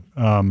for him.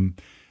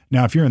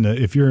 Now, if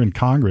you're in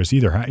Congress,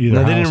 either now, House, they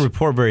didn't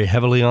report very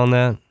heavily on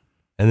that,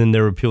 and then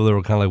there were people that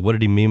were kind of like, "What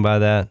did he mean by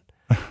that?"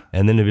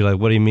 And then they'd be like,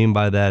 "What do you mean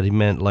by that?" He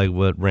meant like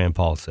what Rand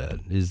Paul said.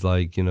 He's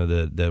like,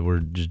 that we're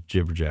just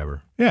jibber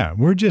jabber. Yeah,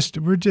 we're just.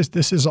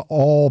 This is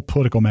all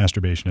political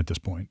masturbation at this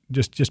point.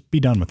 Just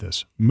be done with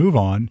this. Move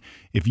on.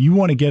 If you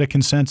want to get a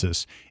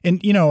consensus,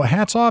 and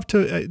hats off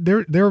to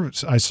there.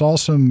 I saw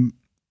some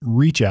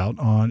reach out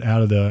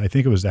of the. I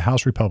think it was the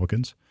House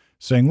Republicans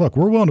saying, "Look,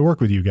 we're willing to work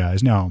with you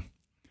guys." Now,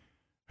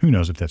 who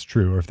knows if that's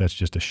true or if that's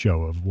just a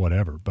show of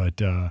whatever.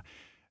 But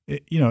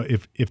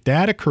if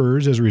that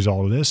occurs as a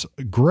result of this,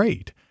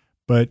 great.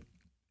 But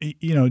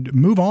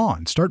move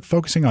on. Start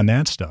focusing on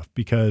that stuff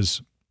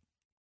because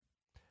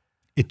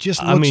it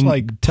just looks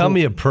like. Tell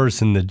me a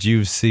person that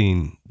you've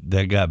seen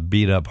that got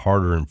beat up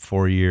harder in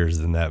 4 years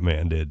than that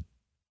man did.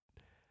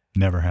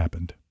 Never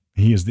happened.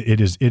 It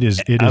is.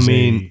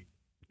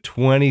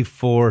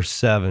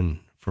 24/7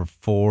 for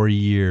 4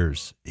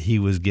 years, he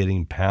was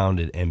getting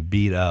pounded and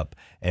beat up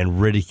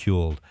and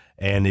ridiculed,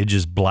 and it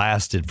just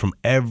blasted from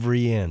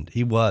every end.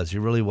 He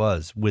really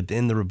was,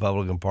 within the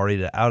Republican Party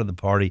to out of the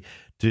party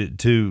to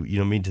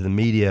the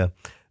media.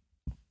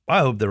 I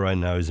hope that right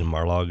now he's in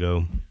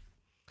Mar-a-Lago,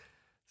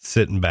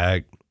 sitting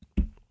back.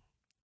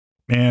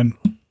 Man,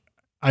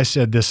 I've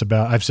said this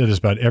about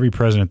every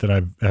president that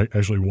I've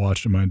actually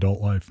watched in my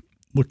adult life.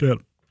 Look at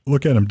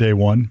him day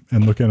one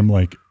and look at him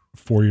like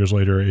 4 years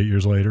later or 8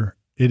 years later.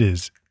 It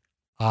is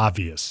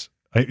obvious.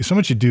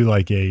 Someone should do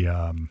like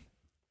a.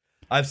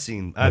 I've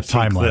seen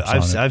time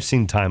lapse. I've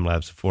seen time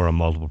lapse before on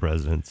multiple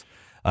presidents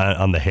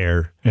on the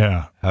hair.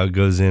 Yeah, how it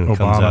goes in, and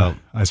comes out.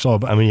 I saw.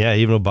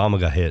 Even Obama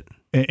got hit.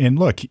 And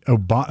look,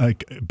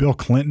 Bill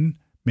Clinton,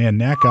 man,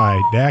 that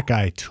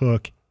guy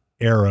took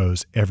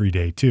arrows every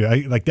day too.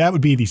 That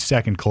would be the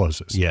second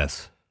closest.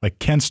 Yes, like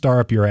Ken Starr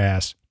up your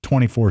ass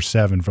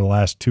 24/7 for the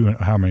last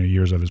how many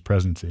years of his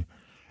presidency.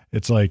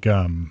 It's like.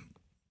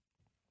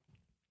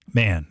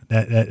 Man,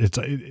 that it's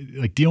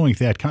like dealing with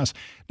that constant.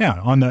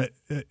 Now, on the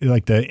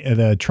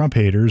Trump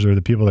haters or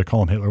the people that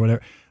call him Hitler, or whatever,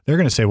 they're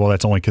going to say, well,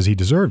 that's only because he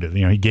deserved it.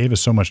 He gave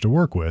us so much to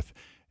work with.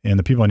 And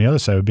the people on the other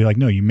side would be like,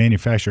 no, you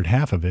manufactured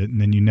half of it,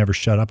 and then you never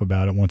shut up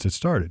about it once it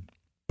started.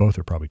 Both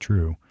are probably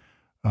true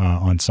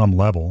on some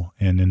level.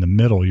 And in the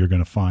middle, you're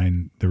going to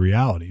find the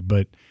reality.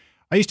 But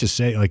I used to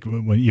say, like,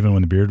 even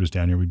when the Beard was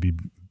down here, we'd be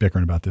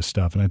bickering about this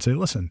stuff. And I'd say,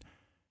 listen,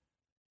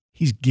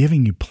 he's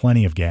giving you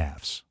plenty of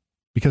gaffes.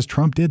 Because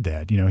Trump did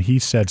that. He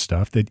said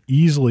stuff that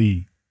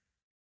easily,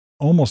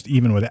 almost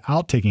even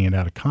without taking it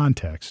out of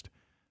context,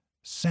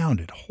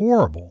 sounded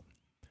horrible.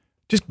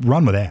 Just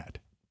run with that.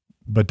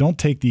 But don't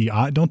take the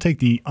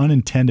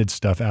unintended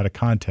stuff out of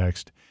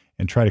context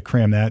and try to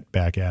cram that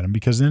back at him,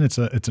 because then it's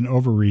an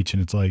overreach,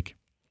 and it's like,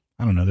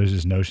 I don't know, there's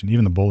this notion,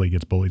 even the bully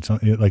gets bullied.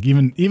 Like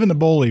even the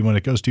bully, when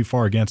it goes too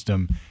far against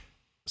him,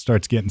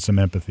 starts getting some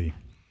empathy.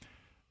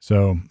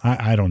 So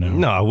I don't know.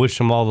 No, I wish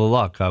them all the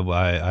luck.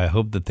 I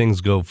hope that things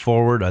go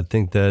forward. I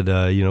think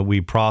that we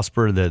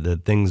prosper,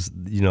 that things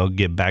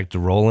get back to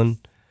rolling.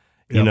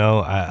 Yep.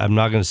 I'm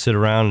not going to sit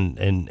around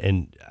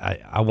and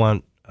I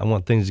want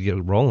things to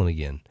get rolling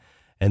again.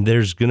 And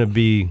it's going to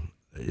be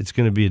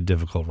a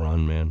difficult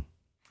run, man.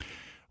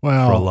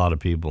 Well, for a lot of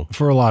people.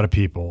 For a lot of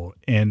people.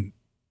 And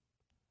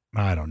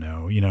I don't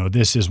know,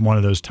 this is one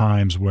of those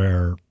times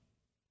where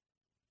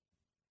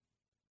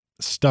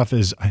stuff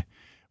is I've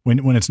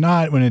given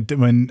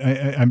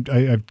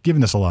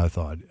this a lot of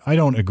thought. I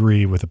don't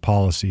agree with the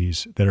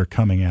policies that are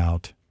coming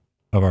out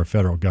of our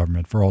federal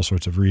government for all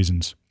sorts of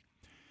reasons.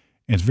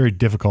 And it's very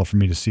difficult for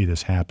me to see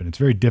this happen. It's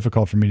very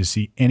difficult for me to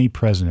see any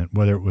president,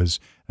 whether it was,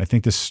 I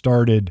think this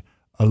started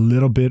a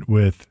little bit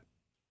with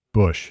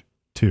Bush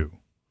too.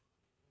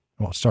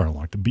 Well, it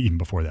started even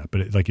before that,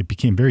 but it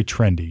became very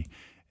trendy.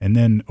 And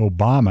then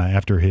Obama,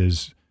 after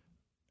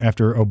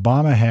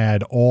Obama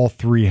had all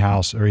three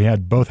he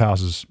had both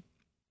houses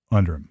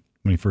under him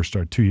when he first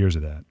started, 2 years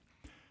of that.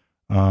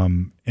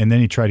 And then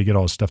he tried to get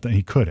all his stuff done.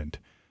 He couldn't.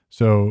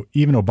 So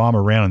even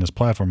Obama ran on this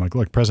platform like,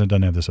 look, president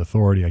doesn't have this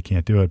authority. I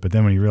can't do it. But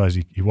then when he realized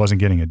he wasn't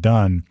getting it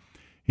done,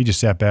 he just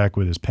sat back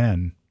with his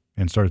pen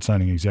and started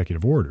signing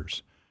executive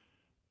orders.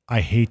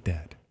 I hate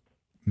that.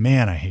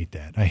 Man, I hate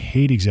that. I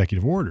hate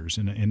executive orders.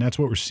 And that's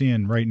what we're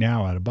seeing right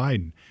now out of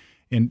Biden.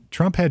 And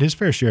Trump had his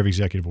fair share of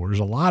executive orders.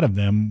 A lot of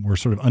them were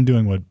sort of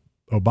undoing what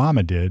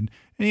Obama did,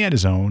 and he had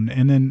his own.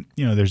 And then,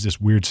 there's this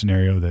weird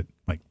scenario that,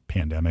 like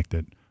pandemic,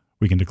 that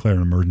we can declare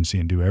an emergency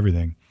and do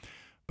everything.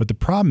 But the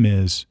problem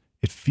is,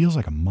 it feels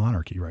like a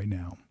monarchy right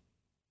now.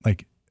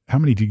 Like, how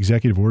many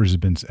executive orders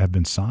have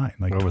been signed?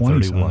 Like over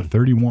 20, 31.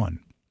 31.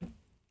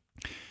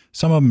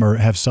 Some of them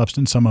have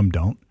substance, some of them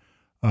don't.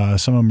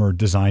 Some of them are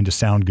designed to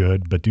sound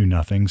good but do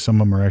nothing.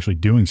 Some of them are actually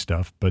doing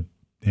stuff,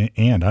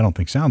 and I don't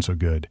think sound so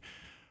good.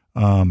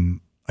 I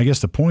guess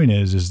the point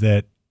is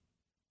that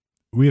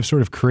we have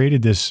sort of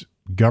created this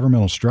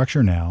governmental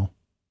structure now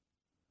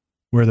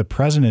where the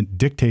president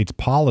dictates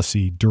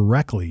policy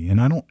directly. And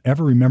I don't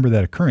ever remember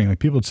that occurring. Like,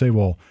 people would say,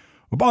 well,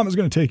 Obama's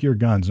going to take your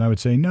guns. And I would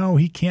say, no,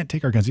 he can't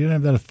take our guns. He doesn't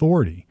have that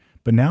authority.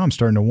 But now I'm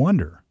starting to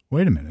wonder,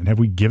 wait a minute, have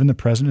we given the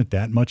president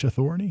that much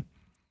authority?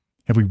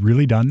 Have we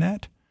really done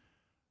that?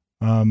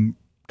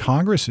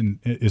 Congress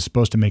is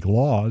supposed to make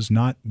laws,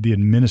 not the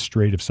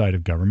administrative side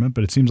of government,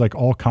 but it seems like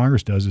all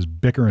Congress does is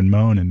bicker and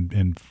moan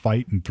and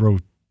fight and throw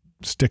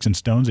sticks and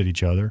stones at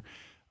each other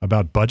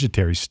about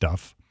budgetary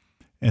stuff,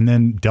 and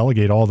then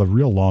delegate all the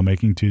real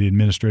lawmaking to the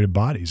administrative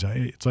bodies.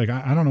 It's like,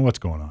 I don't know what's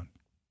going on,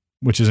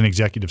 which is an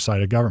executive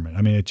side of government.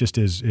 I mean, it just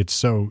is. It's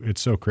so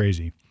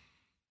crazy.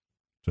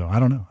 So I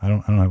don't know. I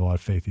don't have a lot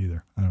of faith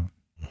either.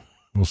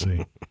 We'll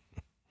see.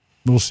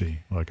 We'll see.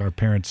 Like, our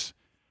parents,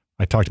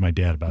 I talked to my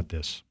dad about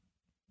this.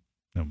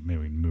 Maybe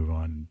we can move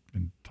on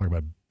and talk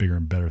about bigger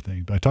and better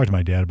things. But I talked to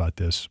my dad about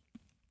this,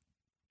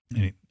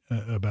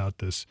 about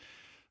this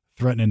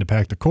threatening to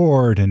pack the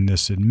court and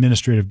this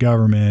administrative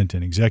government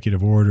and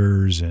executive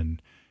orders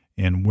and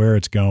where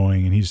it's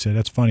going. And he said,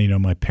 that's funny.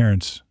 My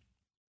parents,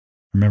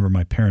 I remember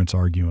my parents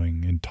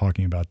arguing and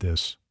talking about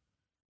this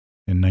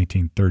in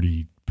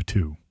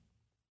 1932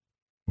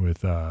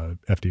 with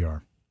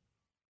FDR.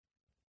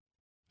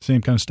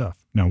 Same kind of stuff.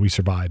 Now, we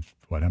survived,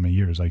 how many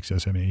years? Like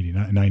 70, 80,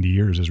 90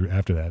 years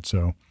after that.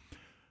 So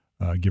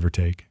give or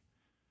take.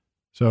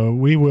 So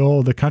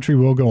the country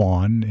will go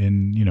on,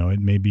 and, it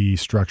may be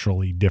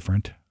structurally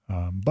different,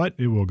 but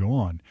it will go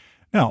on.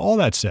 Now, all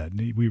that said,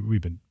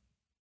 we've been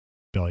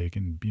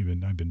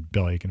bellyaching, I've been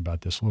bellyaching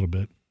about this a little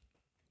bit.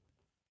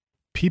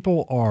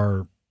 People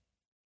are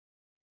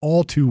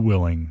all too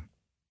willing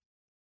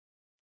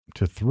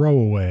to throw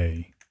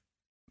away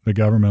the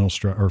governmental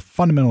structure, or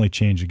fundamentally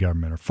change the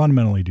government, or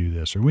fundamentally do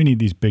this, or we need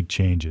these big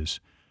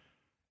changes.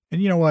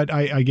 And you know what?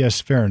 I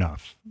guess fair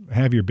enough.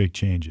 Have your big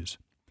changes.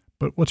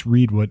 But let's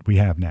read what we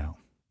have now.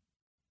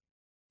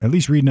 At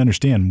least read and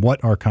understand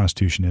what our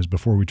Constitution is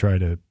before we try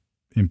to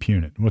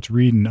impugn it. Let's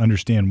read and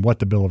understand what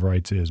the Bill of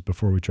Rights is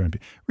before we try and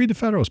read the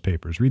Federalist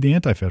Papers, read the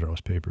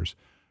Anti-Federalist Papers,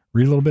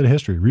 read a little bit of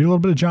history, read a little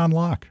bit of John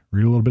Locke,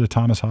 read a little bit of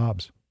Thomas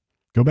Hobbes.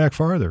 Go back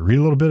farther, read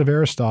a little bit of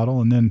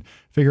Aristotle, and then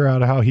figure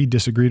out how he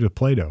disagreed with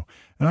Plato.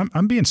 And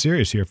I'm being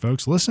serious here,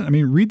 folks. Listen,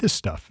 read this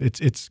stuff.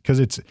 It's because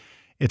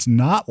it's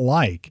not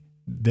like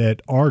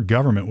that our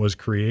government was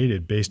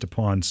created based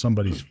upon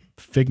somebody's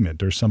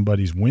figment or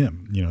somebody's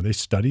whim. They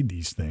studied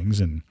these things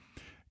and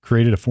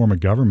created a form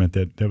of government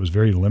that was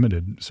very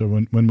limited. So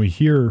when we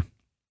hear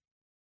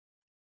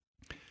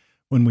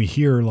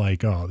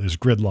like, oh, there's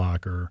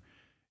gridlock, or,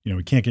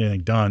 we can't get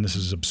anything done, this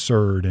is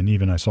absurd. And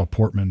even I saw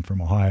Portman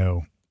from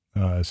Ohio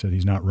said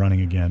he's not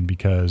running again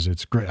because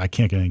it's great. I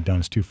can't get anything done.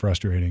 It's too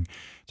frustrating.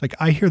 It's like,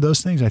 I hear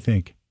those things. I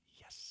think,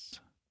 yes,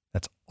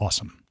 that's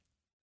awesome.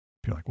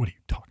 People are like, what are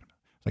you talking about?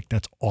 It's like,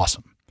 that's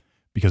awesome,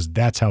 because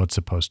that's how it's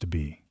supposed to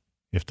be.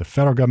 If the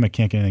federal government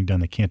can't get anything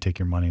done, they can't take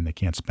your money and they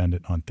can't spend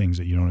it on things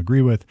that you don't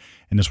agree with.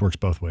 And this works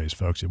both ways,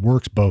 folks. It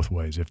works both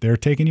ways. If they're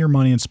taking your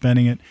money and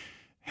spending it,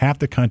 half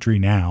the country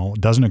now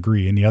doesn't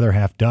agree and the other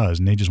half does,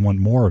 and they just want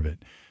more of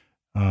it.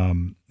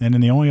 And then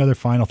the only other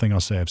final thing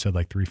I'll say, I've said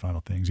like 3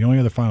 final things. The only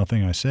other final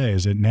thing I say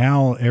is that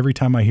now every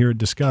time I hear it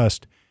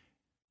discussed,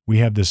 we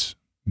have this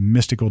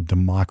mystical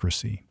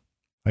democracy.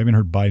 I even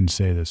heard Biden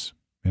say this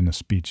in a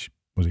speech.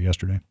 Was it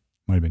yesterday?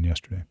 Might have been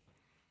yesterday.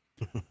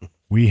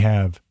 We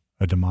have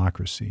a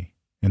democracy,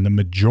 and the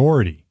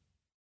majority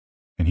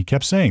and he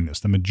kept saying this,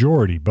 the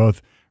majority,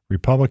 both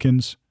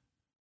Republicans,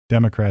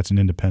 Democrats, and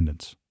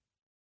independents,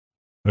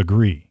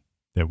 agree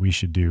that we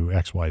should do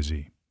X, Y,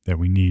 Z, that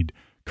we need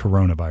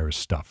coronavirus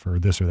stuff or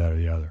this or that or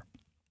the other.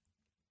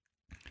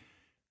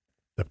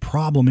 The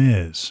problem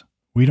is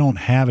we don't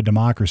have a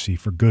democracy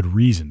for good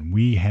reason.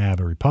 We have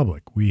a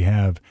republic. We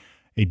have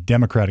a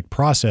democratic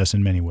process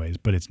in many ways,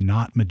 but it's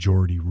not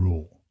majority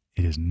rule.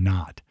 It is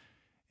not.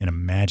 And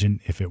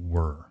imagine if it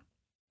were.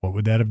 What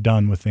would that have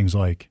done with things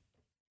like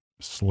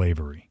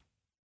slavery?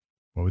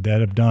 What would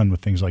that have done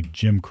with things like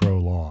Jim Crow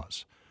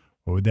laws?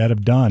 What would that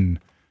have done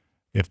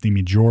if the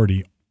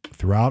majority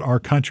throughout our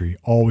country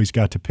always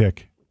got to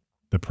pick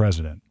the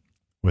president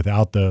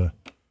without the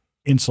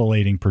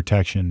insulating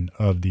protection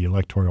of the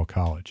Electoral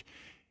College?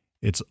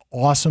 It's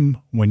awesome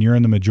when you're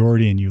in the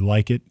majority and you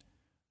like it,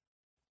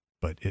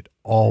 but it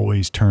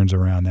always turns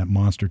around. That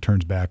monster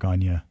turns back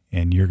on you,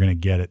 and you're going to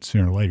get it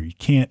sooner or later. You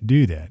can't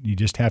do that. You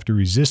just have to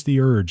resist the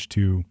urge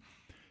to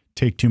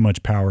take too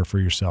much power for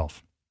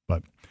yourself.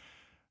 But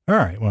all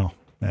right, well,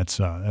 that's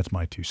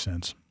my 2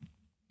 cents.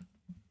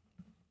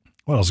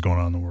 What else is going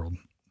on in the world?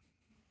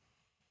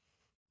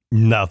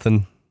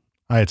 Nothing.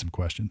 I had some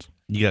questions.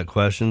 You got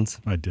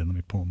questions? I did. Let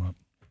me pull them up.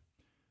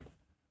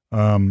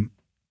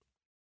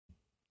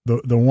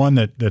 The one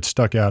that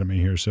stuck out at me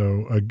here.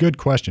 So a good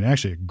question,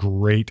 actually a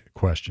great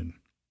question.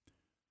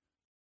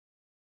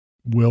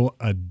 Will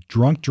a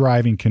drunk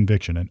driving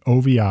conviction, an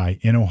OVI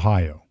in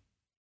Ohio,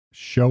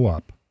 show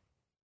up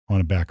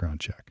on a background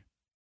check?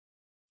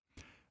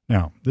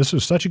 Now, this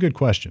was such a good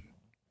question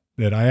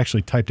that I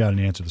actually typed out an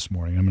answer this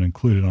morning. I'm going to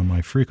include it on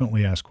my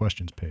frequently asked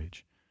questions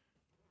page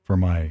for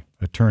my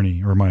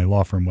attorney or my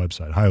law firm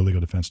website,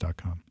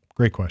 ohiolegaldefense.com.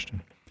 Great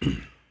question.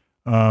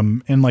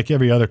 And like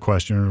every other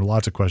question or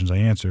lots of questions I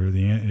answer,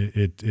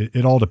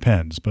 it all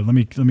depends. But let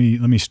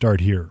me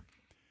start here.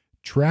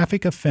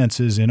 Traffic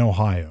offenses in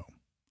Ohio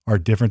are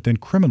different than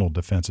criminal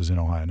defenses in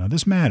Ohio. Now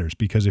this matters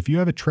because if you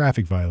have a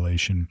traffic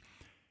violation,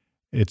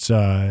 it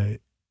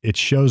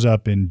shows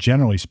up in,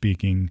 generally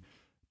speaking,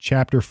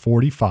 Chapter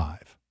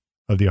 45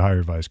 of the Ohio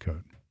Revised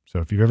Code. So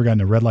if you've ever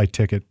gotten a red light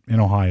ticket in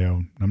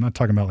Ohio, I'm not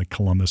talking about like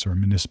Columbus or a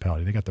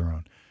municipality, they got their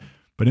own.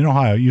 But in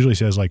Ohio, it usually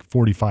says like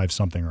 45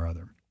 something or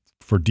other.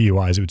 For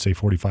DUIs, it would say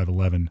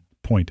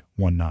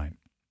 4511.19.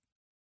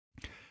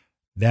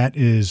 That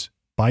is,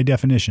 by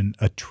definition,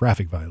 a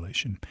traffic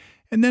violation.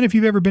 And then if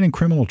you've ever been in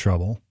criminal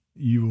trouble,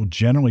 you will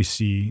generally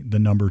see the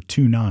number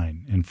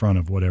 29 in front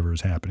of whatever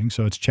is happening.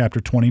 So it's Chapter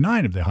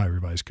 29 of the Ohio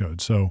Revised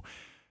Code. So,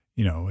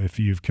 you know, if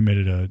you've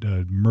committed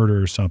a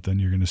murder or something,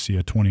 you're going to see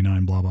a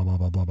 29, blah, blah, blah,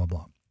 blah, blah, blah,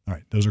 blah. All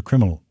right, those are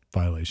criminal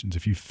violations.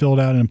 If you filled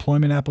out an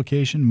employment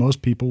application,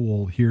 most people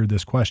will hear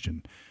this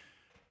question.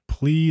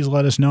 Please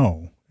let us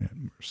know,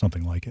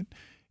 something like it.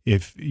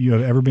 If you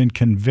have ever been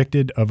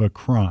convicted of a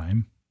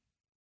crime,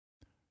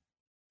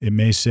 it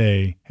may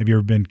say, have you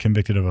ever been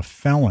convicted of a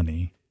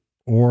felony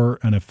or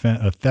a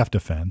theft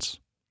offense?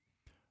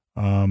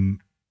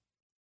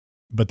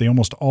 But they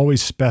almost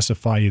always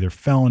specify either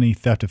felony,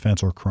 theft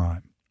offense, or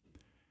crime.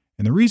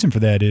 And the reason for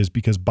that is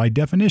because by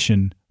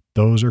definition,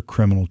 those are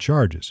criminal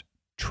charges.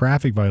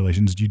 Traffic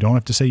violations, you don't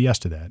have to say yes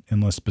to that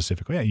unless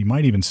specifically. Yeah, you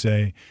might even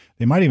say,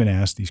 they might even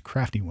ask, these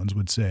crafty ones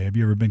would say, have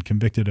you ever been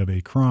convicted of a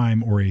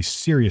crime or a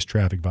serious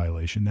traffic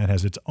violation? That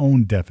has its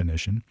own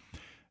definition.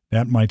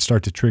 That might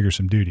start to trigger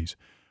some duties.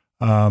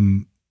 All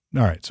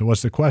right, so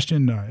what's the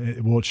question?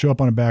 Will it show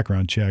up on a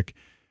background check?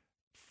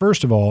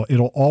 First of all,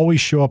 it'll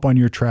always show up on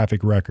your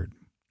traffic record.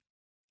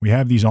 We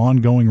have these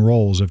ongoing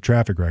rolls of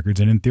traffic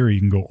records, and in theory, you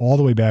can go all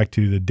the way back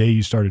to the day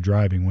you started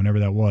driving, whenever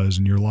that was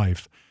in your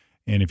life.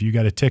 And if you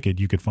got a ticket,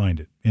 you could find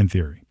it, in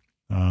theory.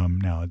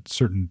 Now, at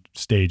certain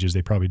stages,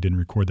 they probably didn't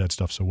record that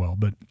stuff so well,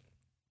 but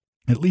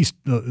at least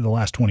the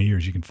last 20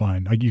 years you can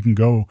find. Like you can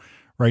go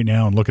right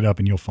now and look it up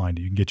and you'll find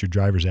it. You can get your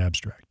driver's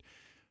abstract.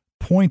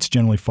 Points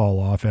generally fall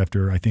off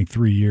after, I think,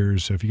 3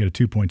 years. So if you get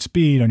a 2-point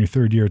speed, on your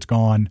third year, it's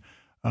gone.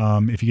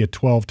 If you get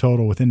 12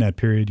 total within that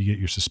period, you get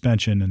your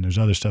suspension, and there's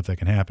other stuff that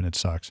can happen. It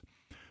sucks.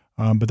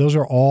 But those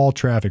are all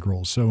traffic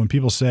rolls. So when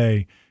people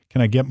say,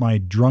 can I get my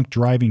drunk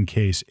driving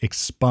case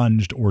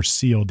expunged or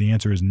sealed? The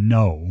answer is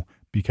no,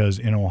 because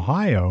in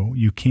Ohio,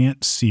 you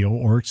can't seal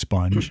or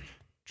expunge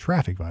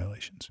traffic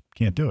violations.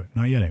 Can't do it.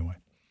 Not yet anyway.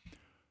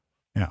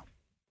 Now,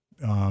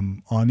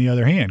 on the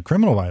other hand,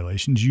 criminal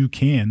violations, you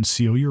can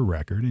seal your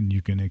record and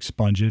you can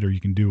expunge it or you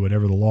can do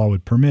whatever the law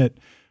would permit,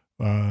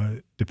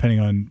 depending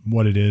on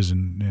what it is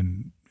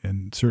and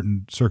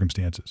certain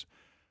circumstances.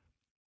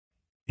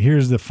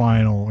 Here's the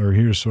final, or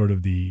here's sort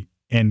of the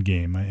end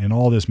game, and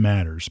all this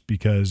matters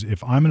because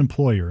if I'm an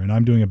employer and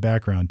I'm doing a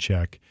background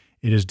check,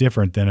 it is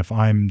different than if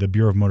I'm the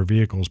Bureau of Motor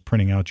Vehicles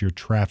printing out your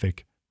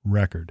traffic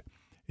record.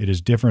 It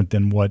is different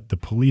than what the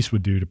police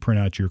would do to print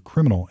out your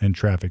criminal and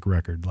traffic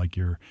record, like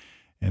your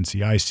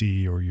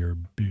NCIC or your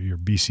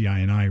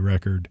BCI&I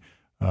record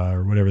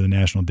or whatever the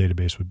national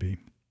database would be.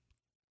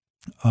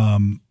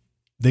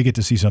 They get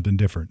to see something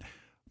different.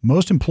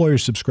 Most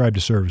employers subscribe to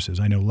services.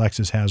 I know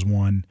Lexus has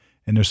one,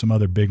 and there's some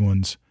other big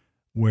ones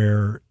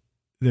where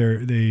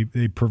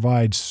they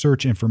provide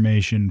search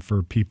information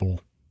for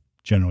people,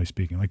 generally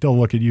speaking. Like they'll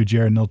look at you,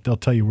 Jared, and they'll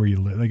tell you where you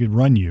live. They could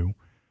run you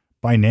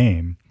by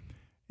name,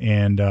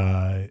 and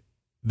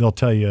they'll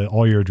tell you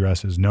all your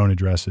addresses, known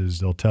addresses.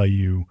 They'll tell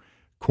you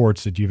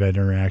courts that you've had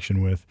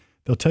interaction with.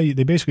 They'll tell you,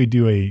 they basically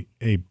do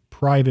a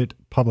private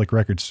public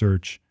record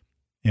search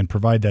and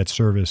provide that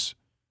service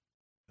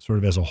sort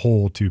of as a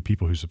whole to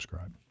people who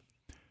subscribe.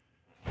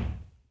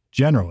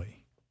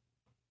 Generally,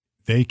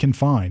 they can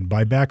find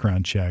by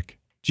background check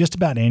just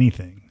about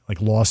anything,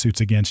 like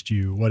lawsuits against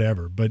you,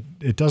 whatever, but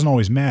it doesn't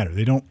always matter.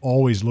 They don't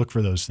always look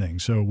for those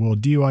things. So will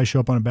DUI show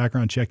up on a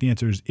background check? The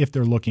answer is if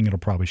they're looking, it'll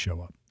probably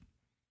show up.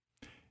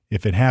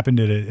 If it happened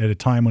at a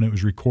time when it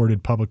was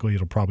recorded publicly,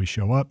 it'll probably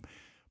show up,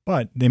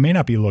 but they may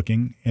not be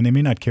looking and they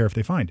may not care if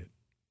they find it.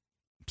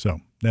 So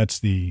that's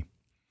the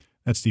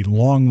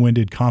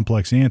long-winded,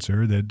 complex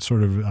answer that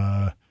sort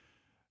of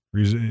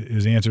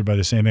is answered by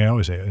the same thing I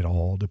always say. It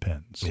all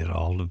depends. It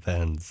all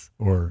depends.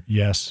 Or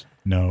yes,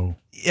 no.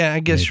 Yeah, I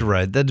guess maybe. You're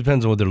right. That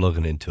depends on what they're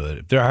looking into it.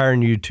 If they're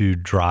hiring you to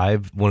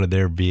drive one of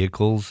their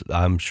vehicles,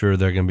 I'm sure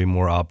they're going to be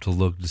more apt to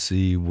look to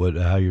see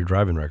how your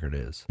driving record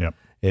is. Yep.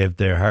 If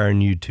they're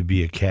hiring you to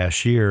be a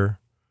cashier,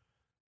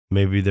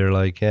 maybe they're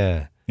like,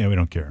 yeah, we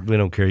don't care. We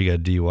don't care you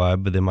got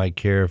DUI, but they might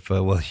care if,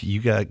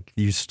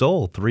 you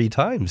stole 3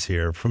 times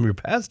here from your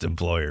past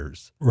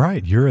employers.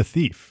 Right. You're a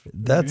thief.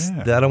 I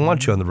don't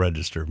want you on the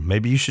register.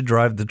 Maybe you should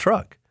drive the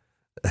truck.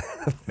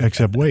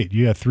 Except wait,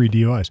 you have 3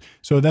 DUIs.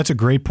 So that's a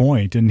great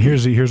point. And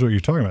here's what you're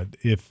talking about.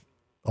 If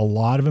a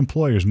lot of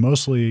employers,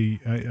 mostly,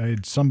 I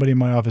had somebody in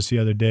my office the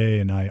other day,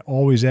 and I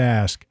always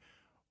ask,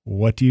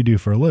 what do you do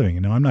for a living?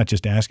 And now I'm not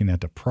just asking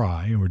that to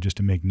pry or just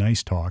to make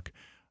nice talk.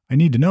 I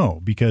need to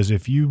know, because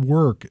if you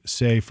work,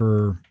 say,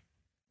 for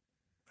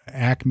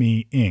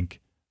Acme Inc.,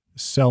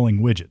 selling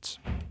widgets,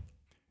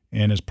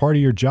 and as part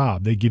of your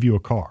job, they give you a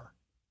car,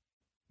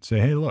 say,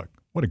 hey, look,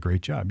 what a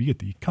great job. You get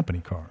the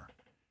company car.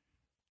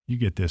 You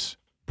get this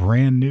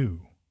brand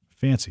new,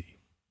 fancy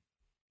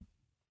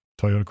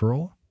Toyota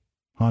Corolla,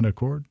 Honda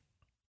Accord,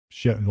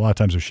 a lot of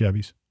times they're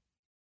Chevys,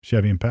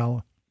 Chevy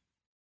Impala.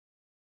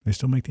 They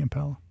still make the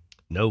Impala?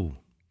 No.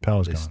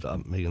 Impala's They gone.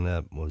 stopped making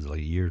that, like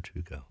a year or 2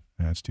 ago.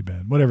 That's too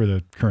bad. Whatever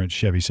the current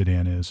Chevy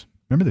sedan is.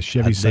 Remember the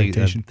Chevy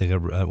Citation?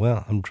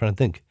 I'm trying to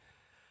think.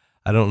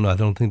 I don't know. I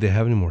don't think they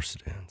have any more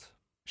sedans.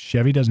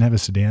 Chevy doesn't have a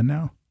sedan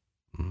now?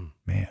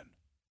 Man.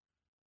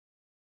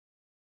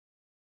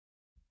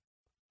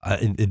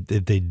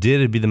 If they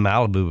did, it'd be the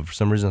Malibu. But for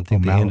some reason, I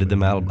think they ended the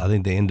Malibu. yeah. I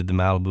think they ended the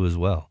Malibu as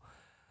well.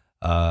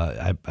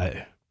 I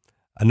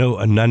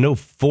know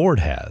Ford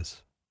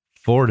has.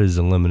 Ford has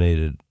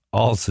eliminated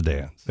all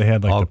sedans. They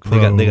had like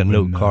they got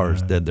no and,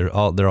 cars. They're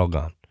all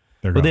gone.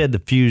 They're Well, gone. they had the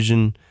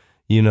Fusion.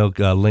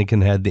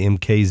 Lincoln had the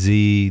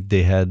MKZ.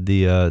 They had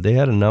they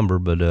had a number,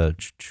 but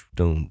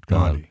gone.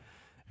 Gandhi.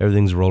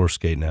 Everything's roller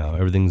skate now.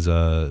 Everything's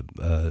a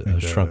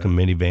shrunken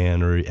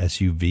minivan or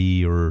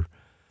SUV or.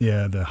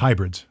 Yeah, the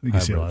hybrids. You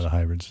can see a lot of the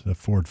hybrids. The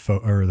Ford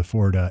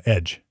Ford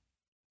Edge.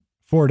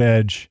 Ford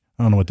Edge.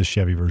 I don't know what the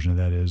Chevy version of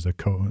that is.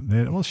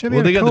 Chevy.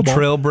 Well, they got Cobalt. the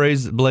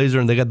Trailblazer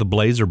and they got the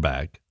Blazer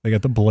back. They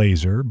got the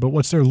Blazer, but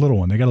what's their little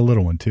one? They got a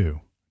little one too.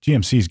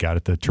 GMC's got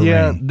it. The Terrain.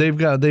 Yeah, they've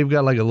got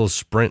like a little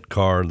sprint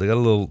car. They got a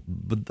little,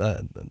 but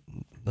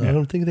I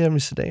don't think they have any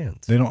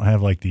sedans. They don't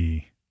have like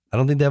the. I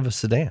don't think they have a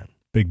sedan.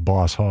 Big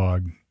Boss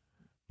Hog.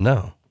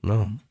 No.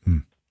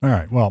 All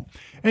right. Well,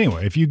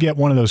 anyway, if you get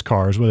one of those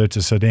cars, whether it's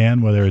a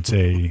sedan, whether it's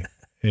a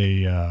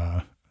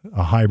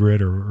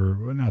hybrid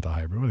or not the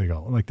hybrid, what do they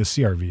call it? Like the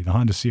CRV, the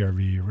Honda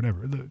CRV or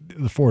whatever,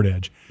 the Ford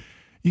Edge.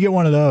 You get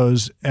one of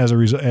those as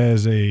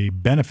a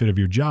benefit of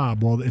your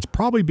job. Well, it's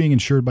probably being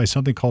insured by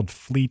something called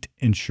fleet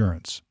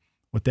insurance.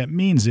 What that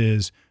means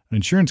is an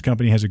insurance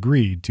company has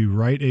agreed to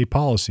write a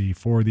policy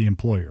for the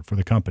employer, for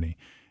the company,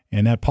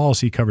 and that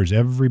policy covers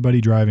everybody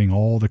driving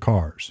all the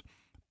cars.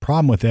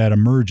 Problem with that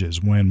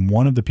emerges when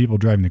one of the people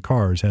driving the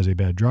cars has a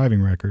bad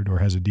driving record or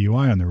has a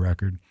DUI on their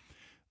record.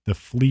 The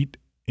fleet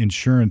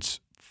insurance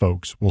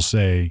folks will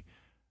say,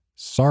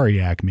 sorry,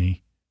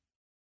 Acme,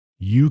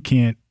 you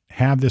can't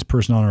have this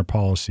person on our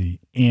policy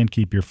and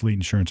keep your fleet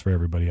insurance for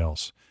everybody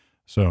else.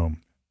 So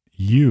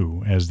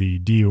you, as the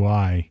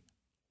DUI,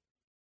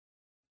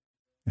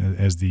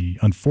 as the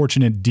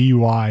unfortunate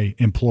DUI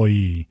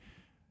employee,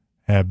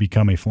 have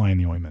become a fly in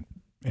the ointment.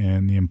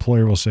 And the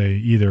employer will say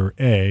either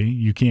A,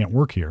 you can't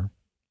work here,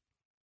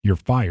 you're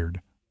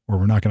fired, or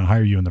we're not going to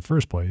hire you in the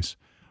first place,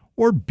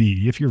 or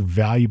B, if you're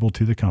valuable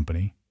to the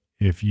company,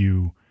 if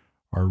you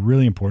are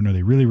really important or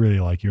they really,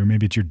 really like you, or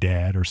maybe it's your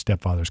dad or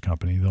stepfather's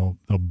company, they'll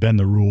bend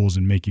the rules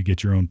and make you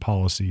get your own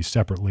policy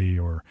separately.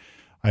 Or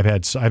I've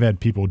had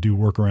people do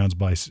workarounds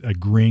by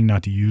agreeing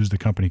not to use the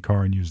company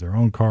car and use their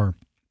own car.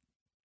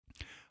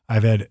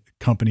 I've had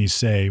companies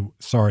say,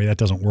 sorry, that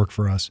doesn't work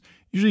for us.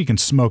 Usually you can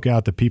smoke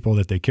out the people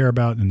that they care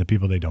about and the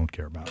people they don't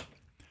care about.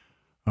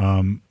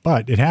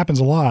 But it happens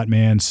a lot,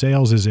 man.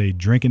 Sales is a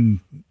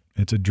drinking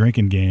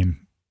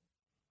game.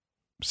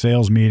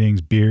 Sales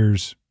meetings,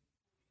 beers,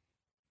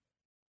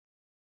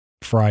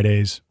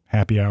 Fridays,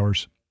 happy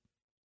hours.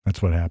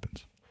 That's what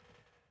happens.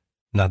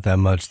 Not that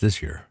much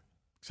this year.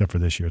 Except for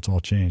this year. It's all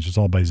changed. It's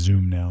all by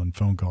Zoom now and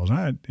phone calls.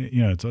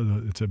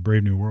 It's a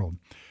brave new world.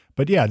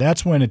 But yeah,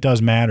 that's when it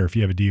does matter if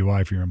you have a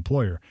DUI for your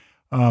employer.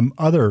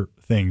 Other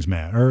things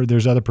matter.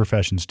 There's other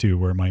professions too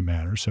where it might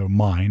matter. So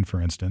mine,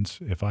 for instance,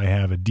 if I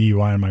have a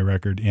DUI on my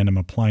record and I'm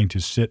applying to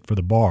sit for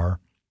the bar,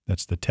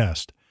 that's the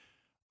test,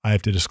 I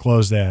have to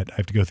disclose that. I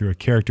have to go through a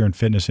character and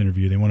fitness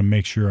interview. They want to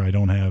make sure I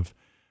don't have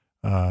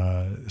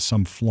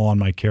some flaw in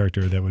my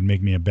character that would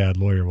make me a bad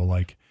lawyer. Well,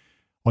 like,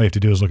 all you have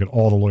to do is look at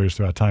all the lawyers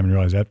throughout time and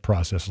realize that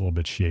process is a little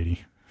bit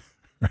shady,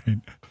 right?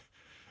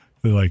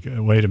 They're like,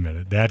 wait a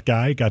minute, that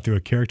guy got through a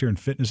character and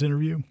fitness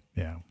interview?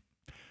 Yeah.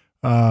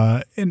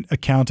 In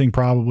accounting,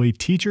 probably.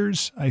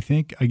 Teachers, I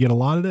think I get a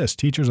lot of this.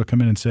 Teachers will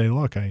come in and say,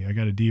 look, I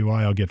got a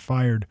DUI, I'll get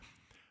fired.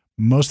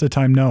 Most of the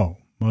time, no.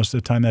 Most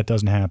of the time, that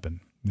doesn't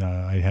happen.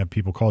 I have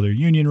people call their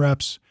union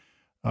reps,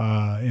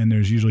 and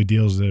there's usually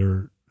deals that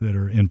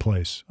are in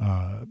place.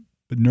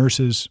 But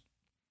nurses,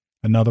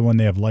 another one,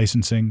 they have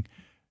licensing.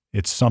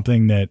 It's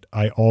something that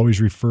I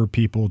always refer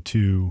people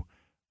to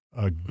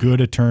a good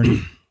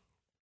attorney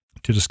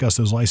to discuss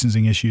those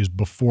licensing issues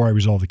before I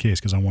resolve the case,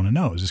 because I want to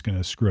know, is this going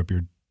to screw up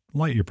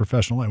your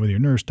professional life, whether you're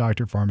a nurse,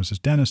 doctor,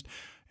 pharmacist, dentist,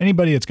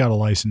 anybody that's got a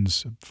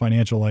license,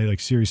 financial life,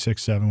 like Series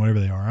 6, 7, whatever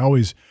they are. I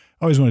always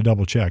want to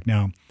double check.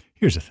 Now,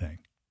 here's the thing.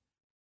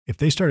 If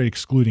they started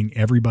excluding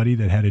everybody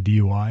that had a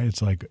DUI,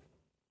 it's like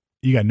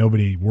you got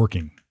nobody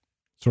working,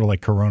 sort of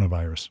like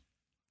coronavirus.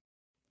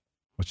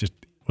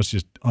 Let's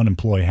just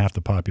unemploy half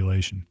the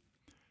population.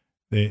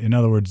 In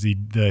other words,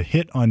 the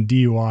hit on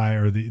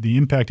DUI or the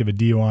impact of a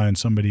DUI on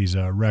somebody's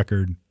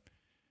record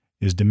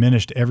is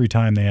diminished every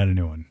time they add a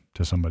new one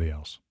to somebody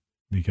else,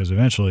 because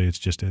eventually it's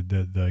just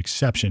the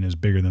exception is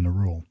bigger than the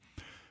rule.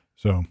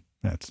 So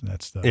that's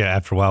the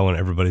After a while, when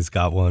everybody's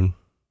got one,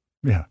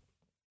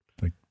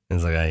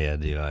 it's like, oh yeah,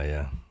 DUI,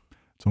 yeah.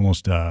 It's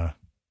almost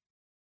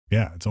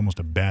it's almost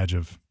a badge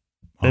of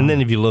honor. And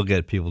then if you look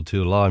at people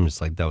too, a lot of them,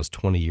 it's like that was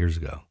 20 years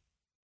ago.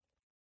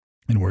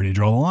 And where do you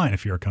draw the line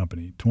if you're a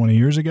company? 20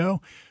 years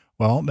ago?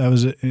 Well, that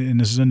was, and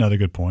this is another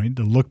good point,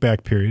 the look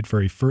back period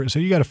for so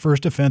you got a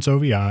first offense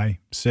OVI,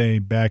 say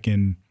back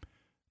in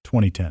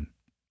 2010,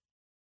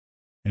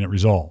 and it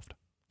resolved,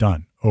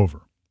 done,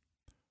 over,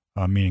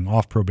 meaning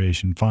off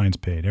probation, fines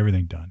paid,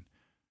 everything done.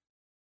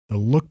 The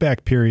look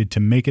back period to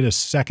make it a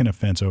second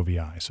offense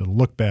OVI. So the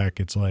look back,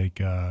 it's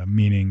like,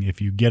 meaning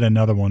if you get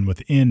another one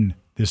within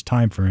this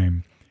time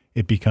frame,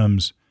 it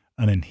becomes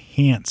an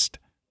enhanced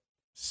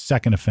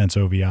second offense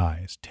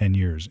OVI. Is 10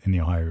 years in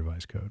the Ohio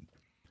Revised Code.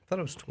 I thought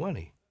it was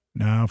 20.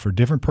 Now, for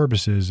different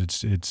purposes,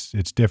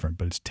 it's different,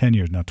 but it's 10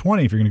 years. Now,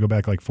 20 if you're going to go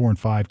back like 4 and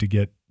 5 to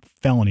get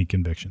felony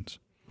convictions.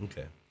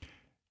 Okay.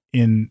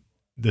 In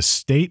the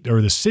state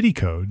or the city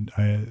code,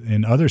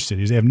 in other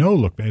cities, they have no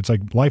look back. It's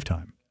like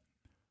lifetime.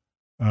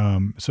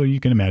 So you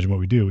can imagine what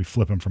we do. We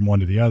flip them from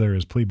one to the other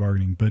as plea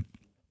bargaining. But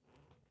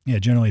yeah,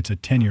 generally it's a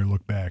 10-year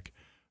look back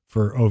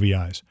for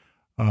OVIs.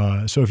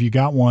 So if you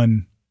got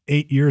one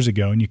 8 years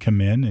ago and you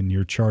come in and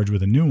you're charged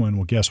with a new one,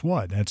 well, guess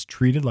what? That's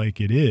treated like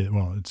it is.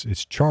 Well,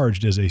 it's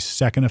charged as a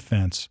second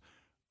offense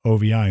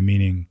OVI,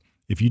 meaning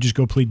if you just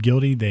go plead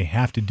guilty, they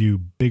have to do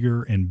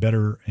bigger and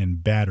better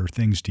and badder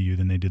things to you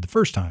than they did the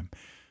first time.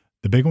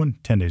 The big one,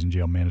 10 days in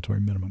jail, mandatory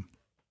minimum.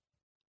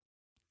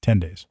 10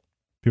 days.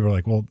 People are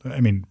like, well,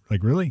 I mean,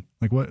 like really?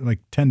 Like what? Like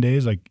 10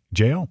 days, like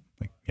jail?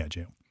 Like, yeah,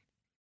 jail.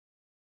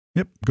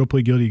 Yep, go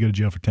plead guilty, you go to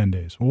jail for 10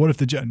 days. Well, what if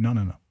the judge? No.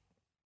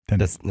 10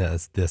 days.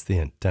 That's the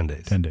end. 10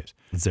 days. 10 days.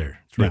 It's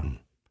there. It's written.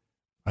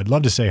 Now, I'd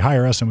love to say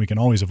hire us and we can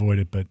always avoid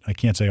it, but I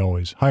can't say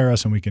always. Hire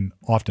us and we can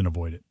often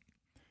avoid it.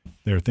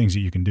 There are things that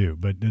you can do,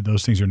 but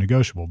those things are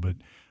negotiable. But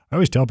I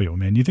always tell people,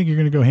 man, you think you're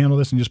going to go handle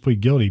this and just plead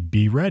guilty,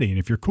 be ready. And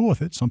if you're cool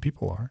with it, some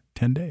people are,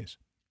 10 days.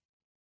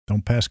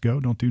 Don't pass go,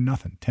 don't do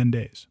nothing, 10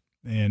 days.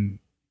 And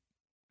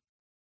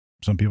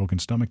some people can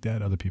stomach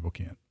that, other people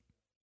can't.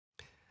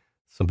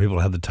 Some people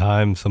have the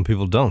time, some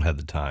people don't have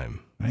the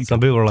time.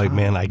 Some people are like,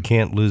 man, I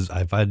can't lose.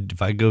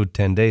 If I go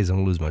 10 days, I'm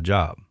going to lose my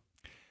job.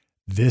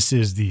 This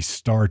is the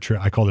Star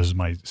Trek. I call this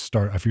my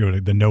I forget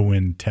what the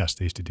no-win test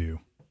they used to do.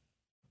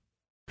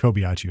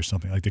 Kobayashi or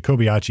something. Like the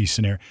Kobayashi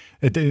scenario.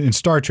 In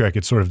Star Trek,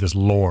 it's sort of this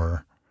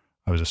lore.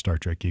 I was a Star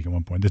Trek geek at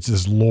one point. It's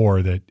this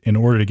lore that in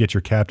order to get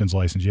your captain's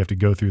license, you have to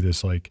go through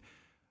this like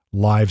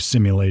live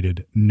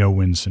simulated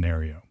no-win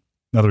scenario.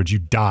 In other words, you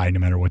die no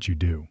matter what you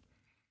do.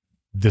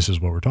 This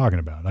is what we're talking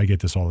about. I get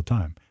this all the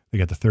time. They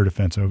got the third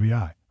offense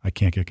OVI. I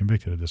can't get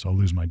convicted of this. I'll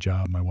lose my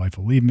job. My wife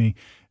will leave me,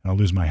 and I'll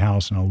lose my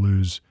house, and I'll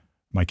lose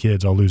my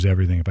kids. I'll lose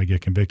everything if I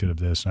get convicted of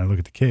this. And I look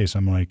at the case.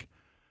 I'm like,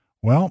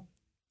 well,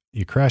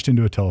 you crashed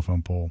into a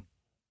telephone pole.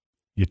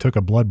 You took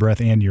a blood,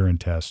 breath, and urine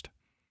test,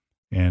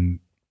 and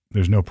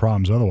there's no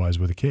problems otherwise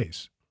with the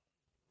case.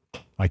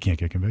 I can't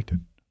get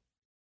convicted.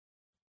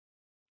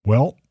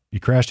 Well, you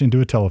crashed into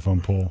a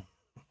telephone pole.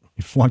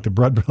 You flunked a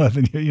blood, breath,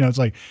 and it's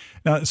like,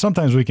 now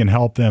sometimes we can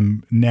help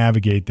them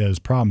navigate those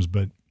problems,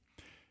 but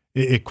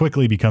it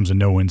quickly becomes a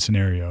no-win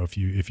scenario if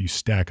you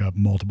stack up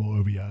multiple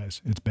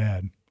OVIs. It's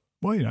bad.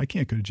 Well, I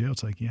can't go to jail.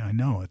 It's like, yeah, I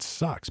know it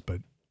sucks,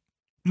 but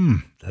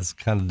that's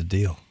kind of the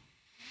deal.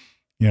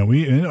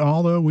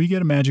 although we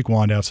get a magic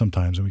wand out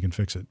sometimes and we can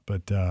fix it,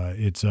 but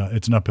it's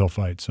an uphill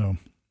fight. So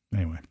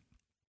anyway,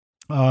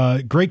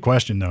 great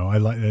question though.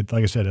 Like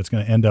I said, it's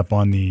going to end up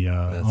on the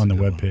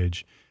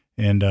webpage,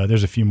 and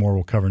there's a few more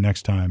we'll cover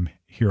next time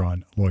here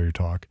on Lawyer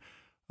Talk.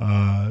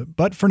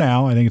 But for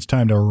now, I think it's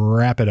time to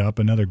wrap it up.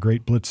 Another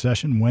great Blitz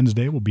session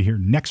Wednesday. We'll be here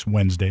next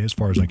Wednesday, as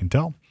far as I can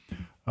tell.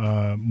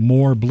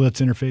 More Blitz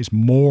interface,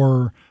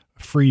 more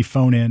free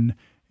phone in,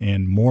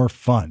 and more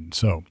fun.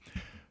 So.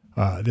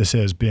 This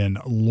has been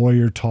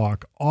Lawyer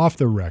Talk off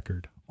the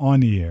record,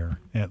 on the air,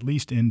 at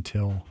least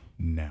until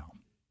now.